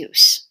of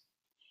Zeus.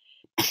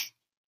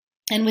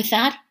 And with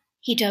that,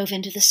 he dove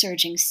into the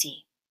surging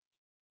sea.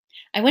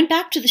 I went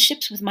back to the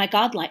ships with my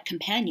godlike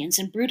companions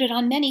and brooded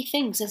on many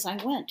things as I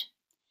went.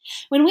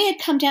 When we had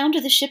come down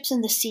to the ships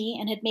in the sea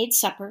and had made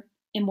supper,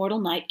 immortal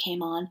night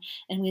came on,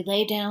 and we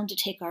lay down to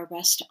take our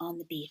rest on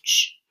the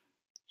beach.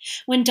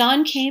 When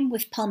dawn came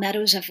with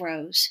palmettos of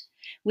rose,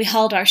 we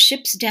hauled our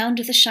ships down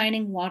to the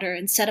shining water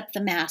and set up the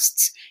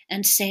masts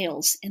and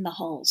sails in the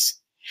hulls.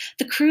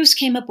 The crews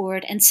came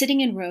aboard, and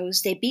sitting in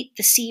rows, they beat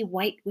the sea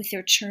white with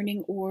their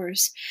churning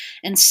oars.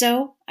 And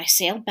so I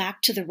sailed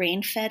back to the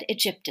rain-fed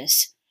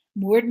Aegyptus,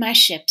 moored my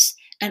ships,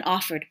 and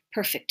offered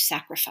perfect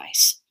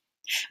sacrifice.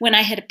 When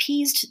I had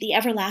appeased the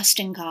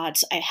everlasting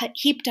gods, I had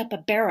heaped up a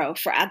barrow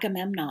for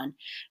Agamemnon,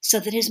 so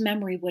that his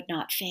memory would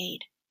not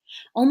fade.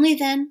 Only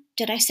then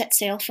did I set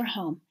sail for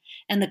home,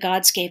 and the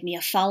gods gave me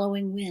a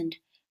following wind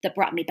that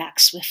brought me back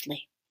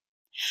swiftly.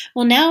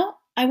 Well, now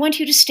I want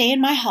you to stay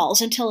in my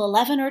halls until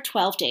 11 or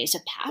 12 days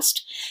have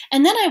passed,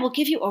 and then I will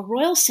give you a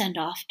royal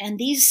send-off and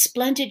these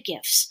splendid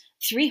gifts,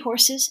 3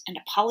 horses and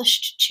a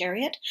polished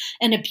chariot,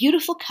 and a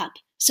beautiful cup,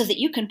 so that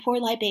you can pour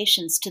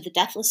libations to the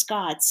deathless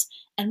gods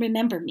and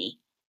remember me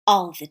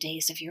all the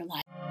days of your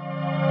life.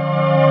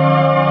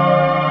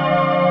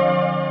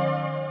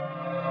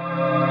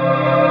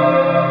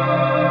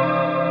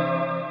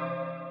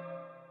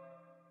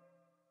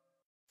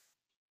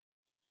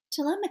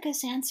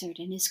 Telemachus answered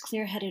in his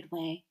clear-headed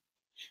way,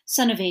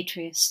 Son of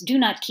Atreus, do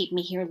not keep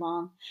me here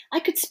long. I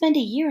could spend a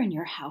year in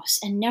your house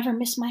and never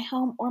miss my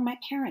home or my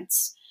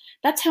parents.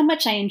 That's how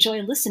much I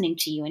enjoy listening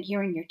to you and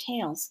hearing your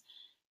tales.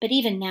 But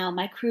even now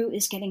my crew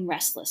is getting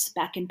restless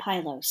back in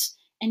Pylos,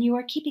 and you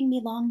are keeping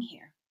me long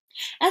here.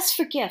 As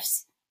for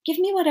gifts, give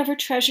me whatever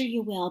treasure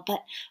you will,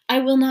 but I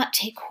will not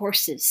take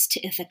horses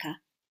to Ithaca.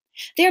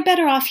 They are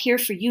better off here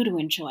for you to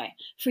enjoy,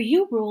 for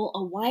you rule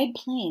a wide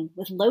plain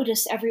with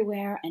lotus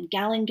everywhere and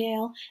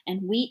galingale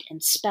and wheat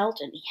and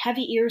spelt and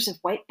heavy ears of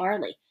white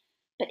barley.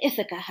 But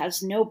Ithaca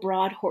has no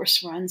broad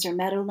horse runs or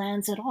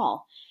meadowlands at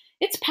all.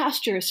 Its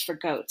pasture is for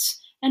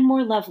goats, and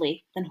more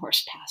lovely than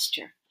horse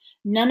pasture.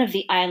 None of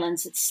the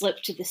islands that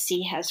slip to the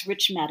sea has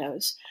rich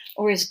meadows,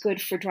 or is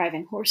good for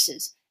driving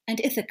horses,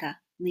 and Ithaca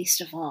least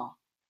of all.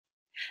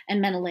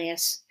 And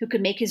Menelaus, who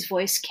could make his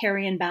voice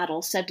carry in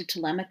battle, said to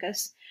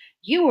Telemachus,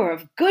 You are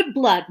of good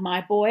blood,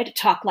 my boy, to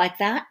talk like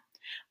that.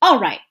 All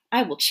right,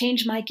 I will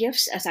change my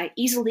gifts as I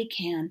easily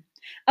can.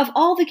 Of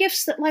all the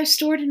gifts that lie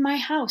stored in my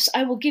house,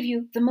 I will give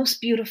you the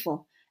most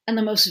beautiful and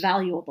the most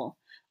valuable,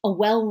 a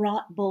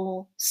well-wrought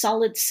bowl,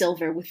 solid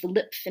silver with the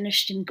lip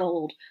finished in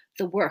gold,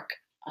 the work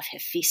of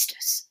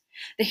Hephaestus.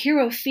 The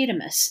hero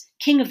Phaedimus,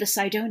 king of the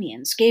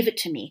Sidonians, gave it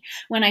to me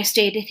when I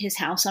stayed at his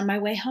house on my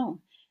way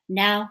home.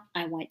 Now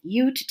I want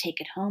you to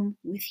take it home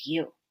with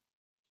you.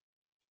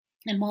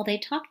 And while they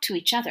talked to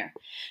each other,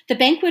 the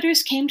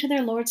banqueters came to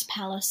their lord's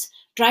palace,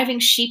 driving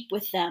sheep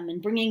with them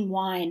and bringing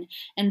wine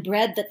and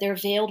bread that their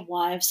veiled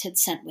wives had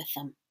sent with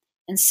them.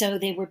 And so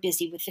they were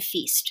busy with the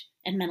feast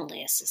in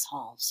Menelaus'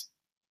 halls.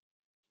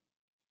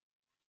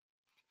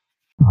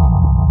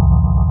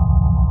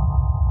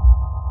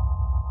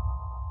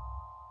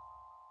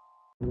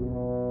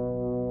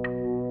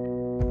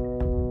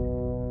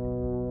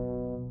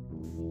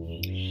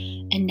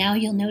 And now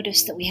you'll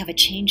notice that we have a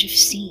change of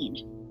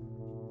scene.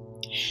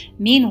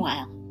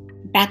 Meanwhile,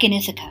 back in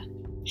Ithaca,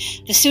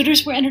 the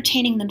suitors were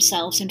entertaining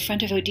themselves in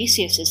front of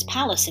Odysseus'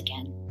 palace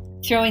again.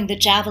 throwing the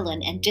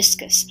javelin and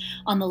discus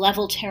on the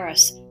level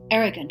terrace,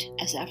 arrogant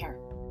as ever.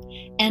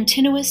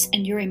 Antinous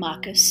and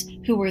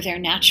Eurymachus, who were their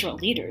natural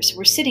leaders,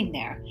 were sitting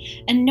there,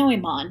 and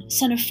Noemon,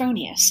 son of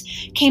Phronius,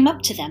 came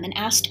up to them and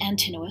asked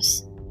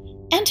Antinous,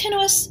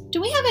 "Antinous, do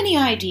we have any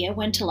idea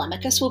when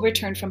Telemachus will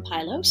return from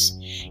Pylos?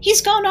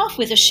 He's gone off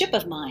with a ship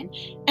of mine,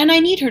 and I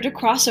need her to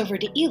cross over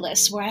to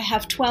Elis, where I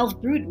have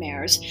 12 brood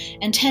mares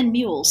and 10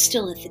 mules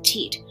still at the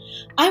teat.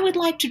 I would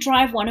like to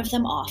drive one of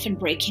them off and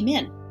break him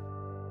in."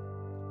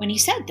 When he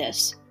said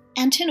this,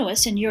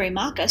 Antinous and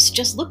Eurymachus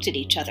just looked at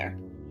each other.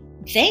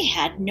 They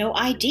had no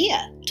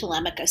idea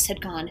Telemachus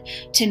had gone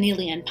to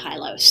Nelean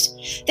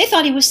Pylos. They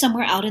thought he was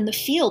somewhere out in the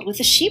field with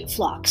the sheep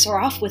flocks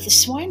or off with the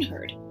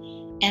swineherd.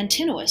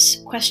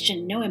 Antinous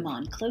questioned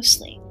Noemon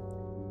closely.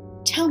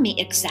 "Tell me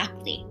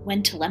exactly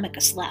when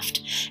Telemachus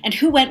left, and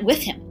who went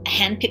with him, a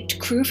hand-picked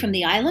crew from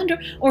the island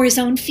or his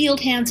own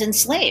field hands and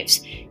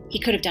slaves? He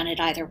could have done it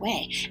either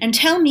way. And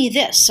tell me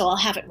this so I'll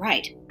have it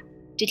right.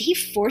 Did he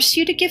force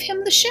you to give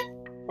him the ship,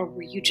 or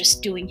were you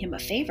just doing him a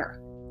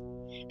favor?"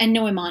 And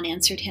Noemon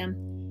answered him,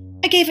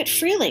 "I gave it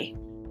freely.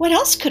 What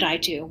else could I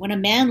do when a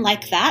man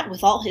like that,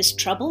 with all his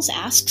troubles,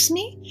 asks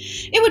me?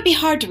 It would be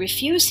hard to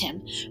refuse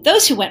him.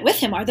 Those who went with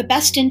him are the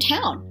best in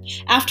town,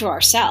 after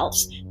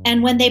ourselves.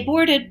 And when they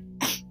boarded,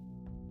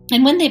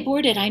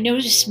 I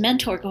noticed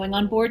Mentor going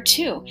on board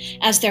too,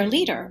 as their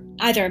leader,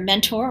 either a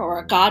Mentor or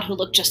a god who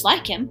looked just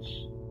like him.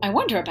 I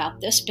wonder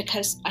about this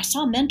because I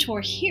saw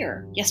Mentor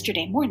here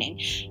yesterday morning,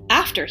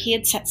 after he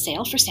had set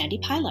sail for sandy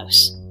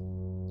Pylos."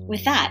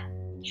 With that,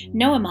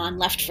 Noemon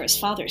left for his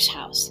father's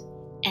house.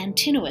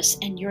 Antinous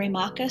and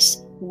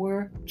Eurymachus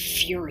were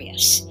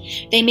furious.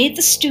 They made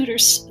the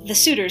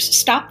suitors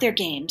stop their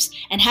games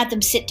and had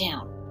them sit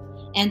down.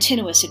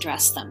 Antinous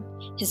addressed them.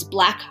 His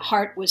black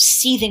heart was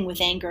seething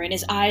with anger and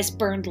his eyes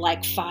burned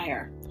like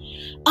fire.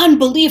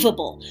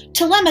 "Unbelievable!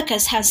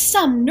 Telemachus has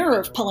some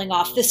nerve pulling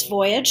off this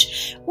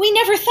voyage. We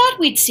never thought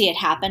we'd see it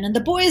happen, and the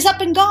boy is up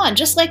and gone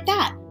just like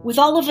that, with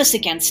all of us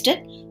against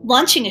it,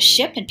 launching a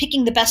ship and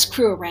picking the best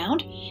crew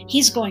around.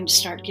 He's going to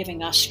start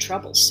giving us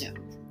trouble soon.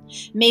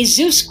 May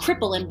Zeus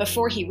cripple him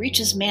before he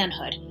reaches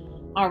manhood.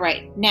 All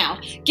right, now,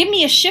 give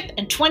me a ship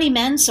and 20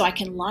 men so I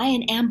can lie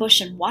in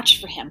ambush and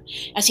watch for him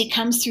as he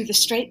comes through the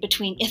strait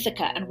between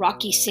Ithaca and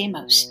rocky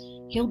Samos.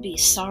 He'll be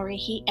sorry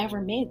he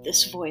ever made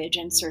this voyage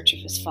in search of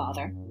his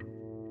father."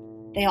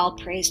 They all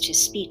praised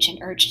his speech and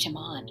urged him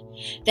on.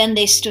 Then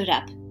they stood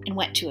up and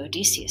went to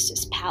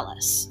Odysseus's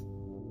palace.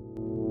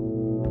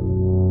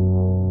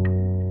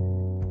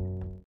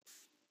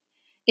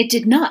 It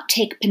did not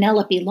take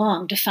Penelope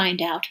long to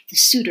find out the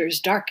suitors'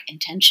 dark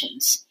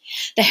intentions.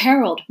 The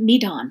herald,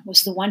 Medon,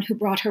 was the one who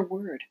brought her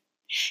word.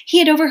 He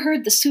had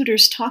overheard the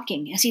suitors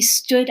talking as he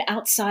stood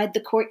outside the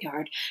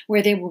courtyard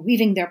where they were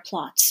weaving their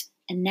plots,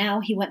 and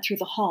now he went through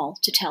the hall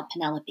to tell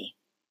Penelope.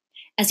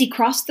 As he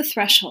crossed the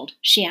threshold,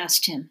 she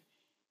asked him,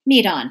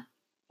 "Medon,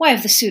 why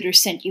have the suitors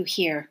sent you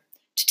here?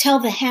 To tell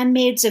the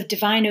handmaids of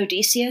divine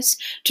Odysseus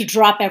to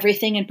drop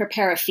everything and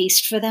prepare a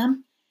feast for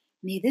them?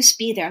 May this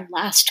be their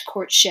last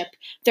courtship,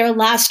 their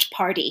last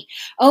party.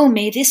 Oh,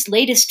 may this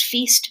latest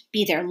feast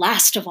be their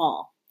last of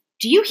all.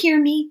 Do you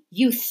hear me,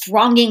 you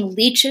thronging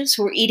leeches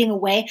who are eating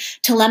away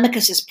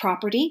Telemachus's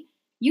property?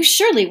 You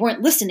surely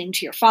weren't listening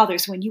to your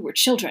fathers when you were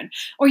children,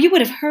 or you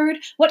would have heard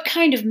what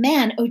kind of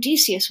man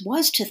Odysseus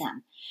was to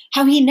them,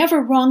 how he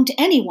never wronged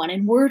anyone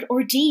in word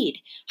or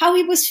deed, how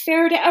he was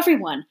fair to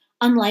everyone,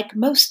 unlike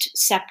most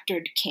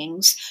sceptered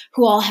kings,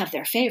 who all have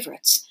their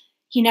favorites.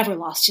 He never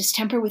lost his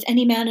temper with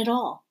any man at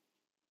all.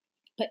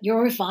 But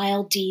your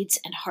vile deeds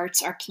and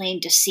hearts are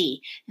plain to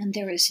see, and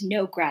there is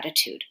no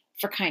gratitude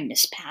for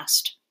kindness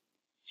past."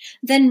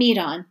 Then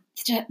Medon,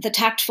 the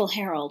tactful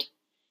herald,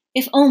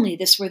 "If only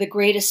this were the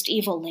greatest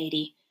evil,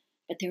 lady,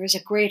 but there is a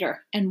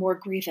greater and more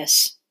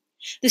grievous.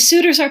 The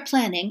suitors are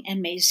planning,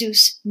 and may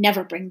Zeus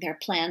never bring their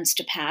plans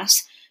to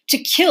pass, to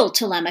kill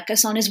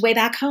Telemachus on his way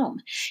back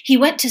home. He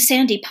went to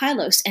sandy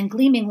Pylos and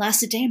gleaming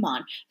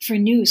Lacedaemon for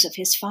news of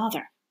his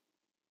father."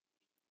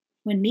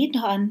 When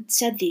Medon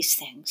said these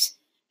things,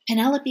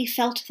 Penelope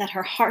felt that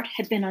her heart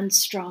had been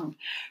unstrung.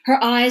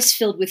 Her eyes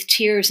filled with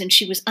tears, and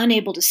she was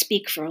unable to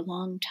speak for a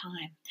long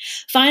time.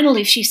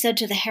 Finally, she said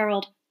to the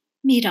herald,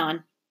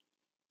 "Medon,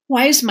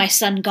 why is my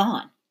son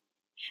gone?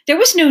 There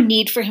was no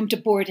need for him to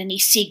board any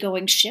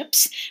sea-going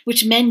ships,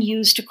 which men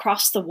use to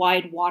cross the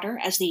wide water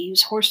as they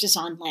use horses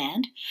on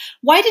land.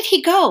 Why did he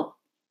go?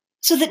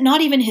 So that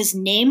not even his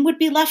name would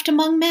be left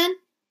among men?"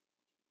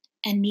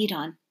 And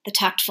Medon, the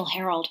tactful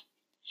herald,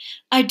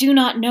 "I do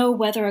not know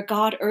whether a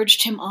god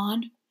urged him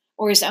on,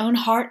 or his own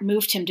heart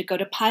moved him to go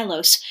to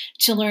Pylos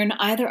to learn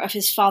either of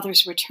his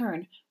father's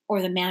return or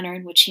the manner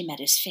in which he met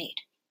his fate."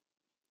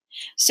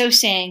 So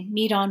saying,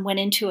 Medon went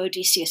into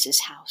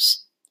Odysseus's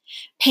house.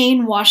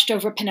 Pain washed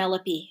over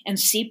Penelope and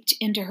seeped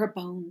into her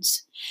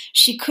bones.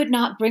 She could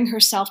not bring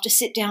herself to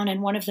sit down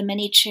in one of the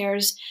many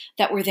chairs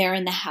that were there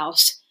in the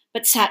house,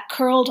 but sat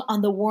curled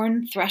on the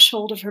worn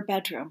threshold of her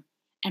bedroom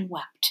and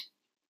wept.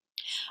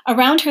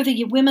 Around her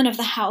the women of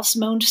the house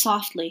moaned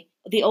softly,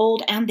 the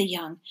old and the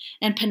young,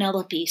 and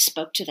Penelope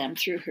spoke to them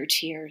through her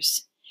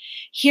tears.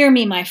 Hear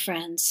me, my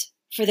friends,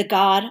 for the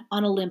god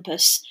on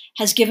Olympus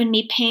has given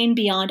me pain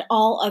beyond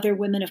all other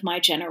women of my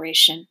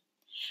generation.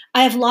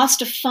 I have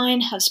lost a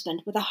fine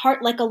husband with a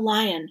heart like a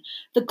lion,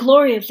 the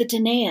glory of the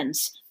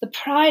Danaans, the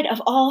pride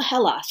of all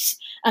Hellas,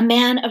 a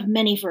man of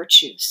many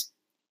virtues.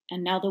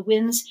 And now the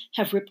winds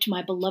have ripped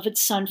my beloved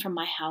son from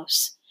my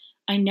house.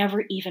 I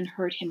never even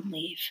heard him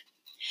leave.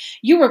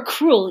 You were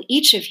cruel,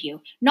 each of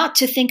you, not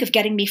to think of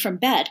getting me from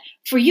bed,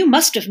 for you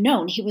must have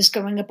known he was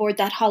going aboard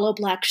that hollow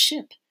black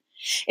ship.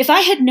 If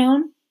I had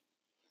known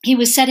he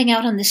was setting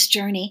out on this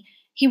journey,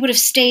 he would have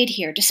stayed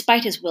here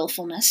despite his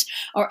willfulness,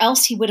 or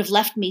else he would have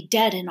left me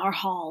dead in our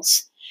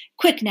halls.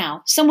 Quick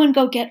now, someone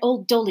go get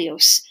old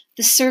Dolios,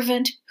 the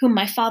servant whom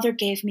my father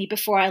gave me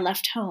before I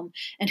left home,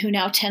 and who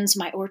now tends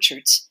my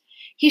orchards.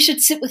 He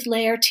should sit with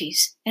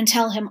Laertes and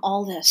tell him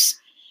all this.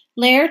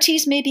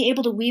 Laertes may be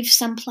able to weave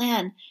some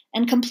plan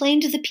and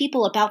complain to the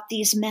people about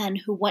these men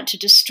who want to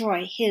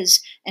destroy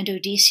his and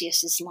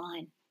Odysseus's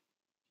line.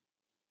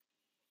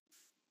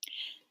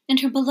 And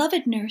her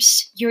beloved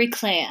nurse,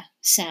 Eurycleia,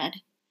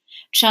 said,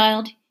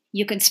 Child,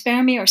 you can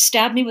spare me or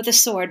stab me with a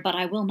sword, but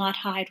I will not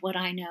hide what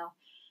I know.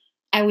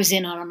 I was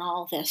in on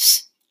all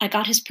this. I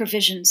got his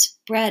provisions,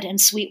 bread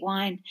and sweet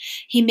wine.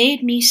 He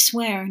made me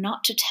swear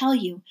not to tell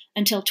you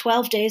until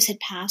 12 days had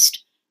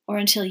passed, or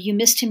until you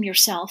missed him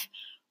yourself,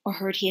 or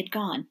heard he had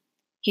gone.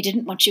 He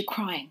didn't want you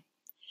crying.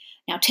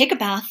 Now take a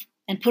bath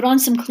and put on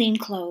some clean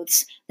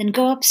clothes, then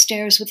go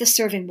upstairs with the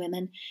serving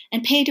women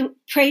and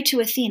pray to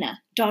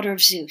Athena, daughter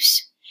of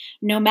Zeus.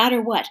 No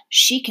matter what,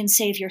 she can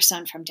save your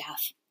son from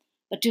death.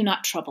 But do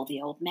not trouble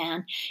the old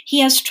man. He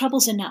has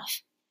troubles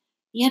enough.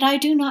 Yet I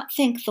do not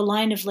think the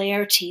line of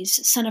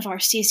Laertes, son of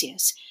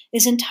Arcesius,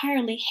 is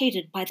entirely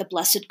hated by the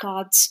blessed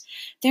gods.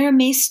 There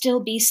may still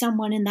be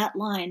someone in that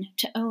line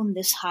to own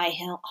this high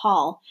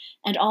hall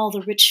and all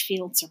the rich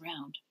fields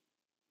around.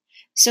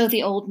 So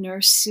the old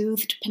nurse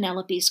soothed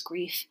Penelope's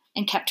grief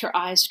and kept her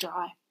eyes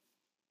dry.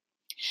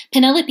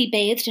 Penelope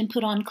bathed and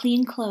put on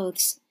clean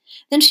clothes.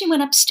 Then she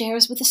went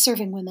upstairs with the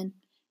serving women,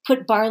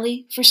 put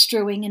barley for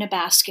strewing in a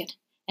basket,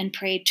 and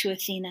prayed to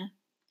Athena.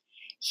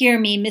 Hear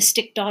me,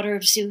 mystic daughter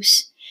of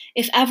Zeus.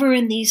 If ever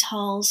in these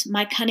halls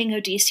my cunning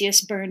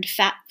Odysseus burned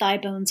fat thigh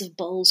bones of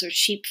bulls or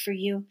sheep for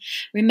you,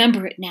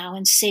 remember it now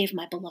and save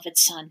my beloved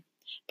son.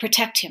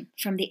 Protect him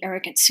from the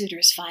arrogant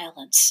suitors'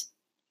 violence.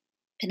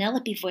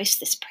 Penelope voiced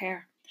this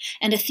prayer,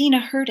 and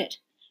Athena heard it,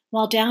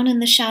 while down in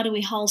the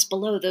shadowy halls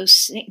below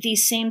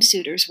these same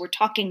suitors were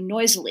talking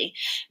noisily,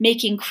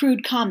 making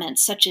crude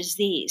comments such as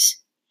these.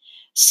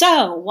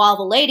 So, while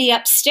the lady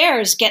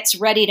upstairs gets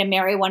ready to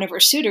marry one of her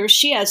suitors,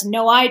 she has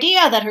no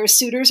idea that her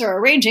suitors are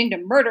arranging to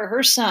murder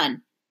her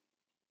son.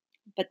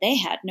 But they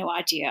had no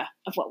idea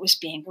of what was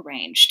being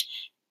arranged.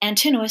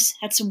 Antinous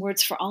had some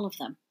words for all of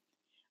them.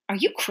 Are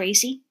you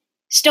crazy?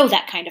 Stow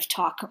that kind of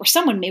talk, or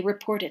someone may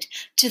report it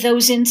to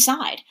those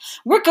inside.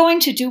 We're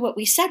going to do what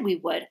we said we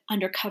would,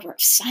 under cover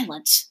of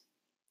silence.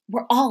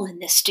 We're all in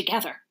this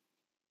together.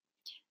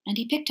 And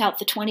he picked out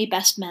the 20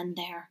 best men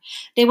there.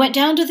 They went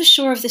down to the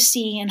shore of the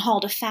sea and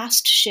hauled a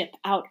fast ship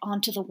out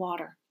onto the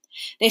water.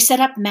 They set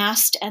up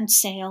mast and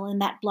sail in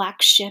that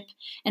black ship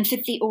and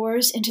fit the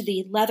oars into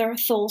the leather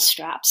thole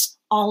straps,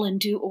 all in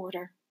due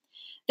order.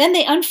 Then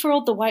they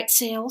unfurled the white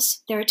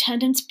sails, their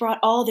attendants brought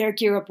all their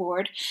gear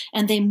aboard,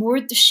 and they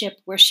moored the ship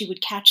where she would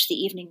catch the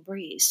evening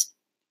breeze.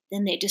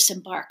 Then they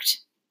disembarked,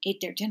 ate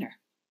their dinner,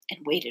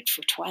 and waited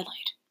for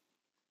twilight.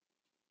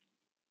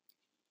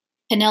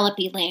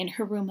 Penelope lay in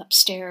her room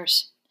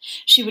upstairs.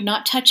 She would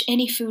not touch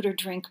any food or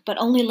drink, but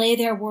only lay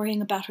there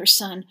worrying about her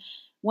son,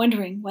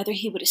 wondering whether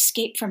he would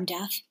escape from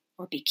death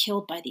or be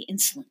killed by the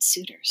insolent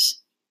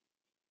suitors.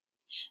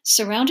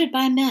 Surrounded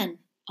by men,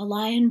 a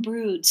lion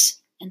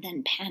broods and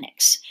then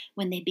panics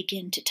when they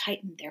begin to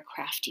tighten their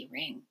crafty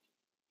ring.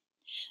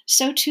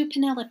 So too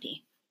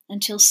Penelope,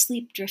 until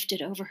sleep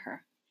drifted over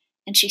her,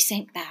 and she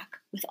sank back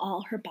with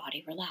all her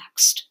body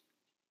relaxed.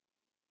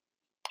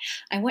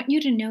 I want you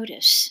to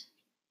notice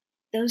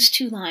those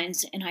two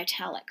lines in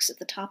italics at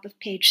the top of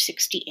page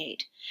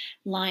 68,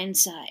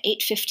 lines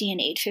 850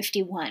 and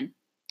 851.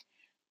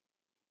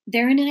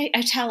 They're in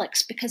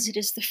italics because it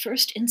is the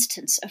first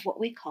instance of what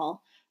we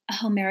call a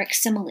Homeric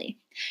simile,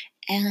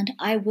 and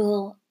I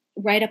will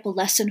write up a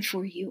lesson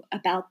for you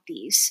about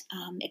these,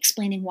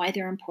 explaining why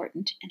they're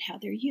important and how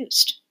they're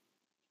used.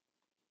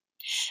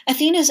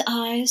 Athena's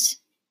eyes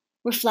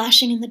were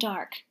flashing in the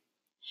dark.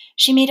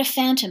 She made a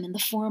phantom in the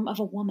form of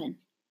a woman,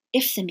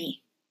 Iphthime,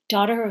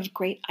 daughter of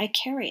great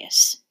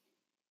Icarius,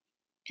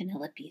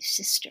 Penelope's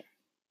sister.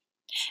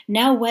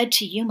 Now wed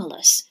to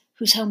Eumelus,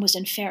 whose home was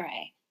in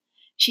Pherae,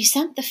 she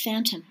sent the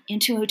phantom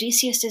into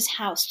Odysseus's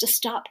house to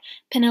stop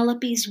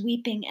Penelope's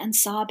weeping and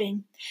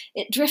sobbing.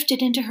 It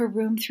drifted into her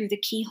room through the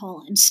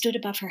keyhole and stood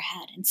above her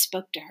head and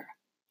spoke to her.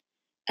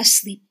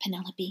 Asleep,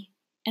 Penelope,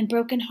 and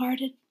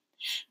broken-hearted?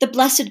 The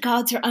blessed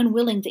gods are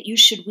unwilling that you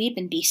should weep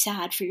and be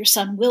sad, for your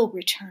son will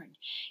return.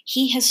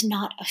 He has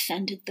not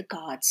offended the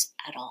gods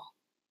at all.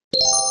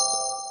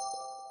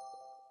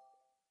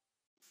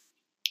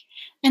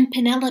 And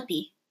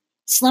Penelope,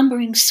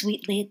 slumbering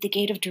sweetly at the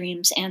gate of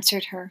dreams,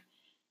 answered her,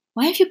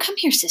 "Why have you come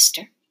here,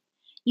 sister?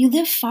 You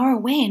live far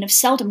away and have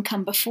seldom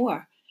come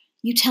before.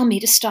 You tell me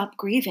to stop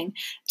grieving,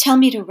 tell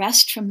me to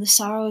rest from the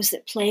sorrows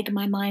that plague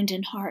my mind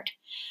and heart.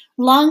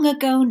 Long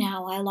ago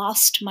now I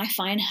lost my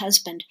fine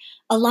husband,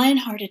 a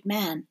lion-hearted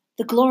man,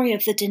 the glory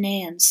of the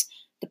Danaans,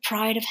 the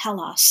pride of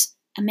Hellas,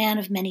 a man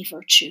of many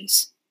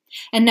virtues.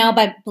 And now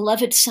my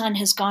beloved son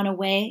has gone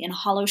away in a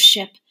hollow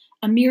ship,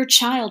 a mere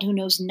child who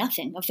knows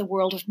nothing of the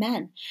world of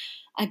men.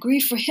 I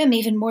grieve for him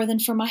even more than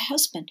for my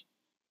husband.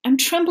 I'm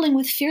trembling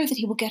with fear that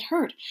he will get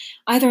hurt,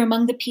 either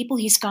among the people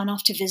he's gone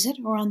off to visit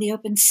or on the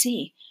open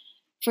sea,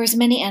 for his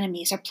many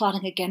enemies are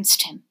plotting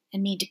against him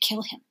and mean to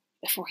kill him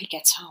before he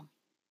gets home."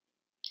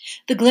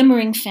 The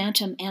glimmering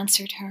phantom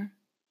answered her,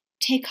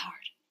 "Take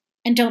heart,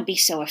 and don't be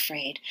so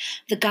afraid.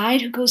 The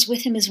guide who goes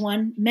with him is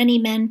one many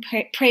men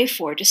pray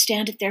for to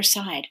stand at their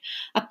side,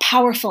 a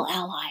powerful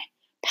ally,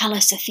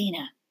 Pallas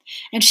Athena,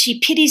 and she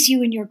pities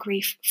you in your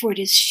grief, for it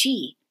is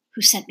she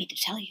who sent me to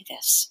tell you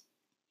this."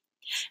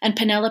 And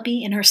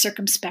Penelope, in her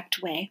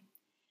circumspect way,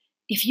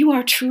 "If you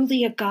are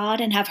truly a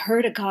god and have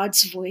heard a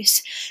god's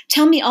voice,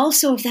 tell me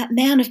also of that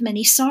man of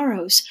many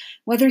sorrows,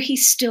 whether he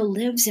still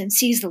lives and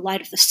sees the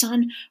light of the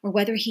sun, or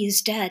whether he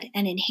is dead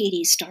and in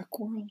Hades' dark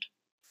world."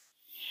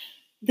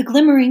 The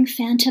glimmering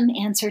phantom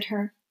answered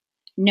her,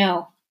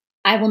 "No,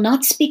 I will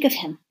not speak of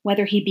him,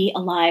 whether he be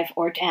alive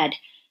or dead.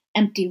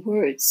 Empty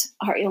words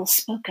are ill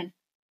spoken."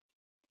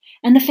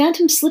 And the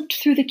phantom slipped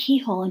through the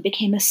keyhole and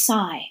became a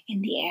sigh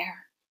in the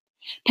air.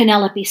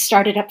 Penelope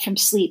started up from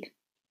sleep,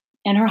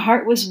 and her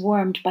heart was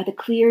warmed by the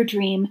clear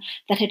dream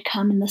that had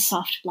come in the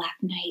soft black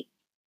night.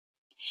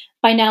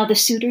 By now the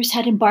suitors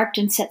had embarked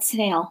and set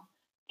sail,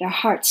 their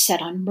hearts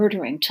set on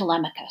murdering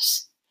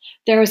Telemachus.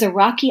 There is a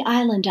rocky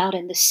island out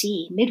in the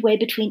sea, midway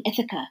between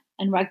Ithaca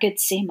and rugged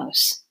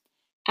Samos.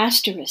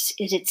 Asteris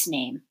is its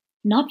name,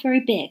 not very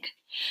big,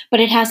 but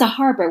it has a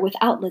harbor with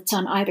outlets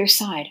on either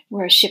side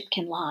where a ship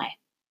can lie.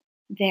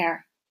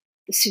 There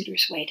the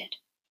suitors waited.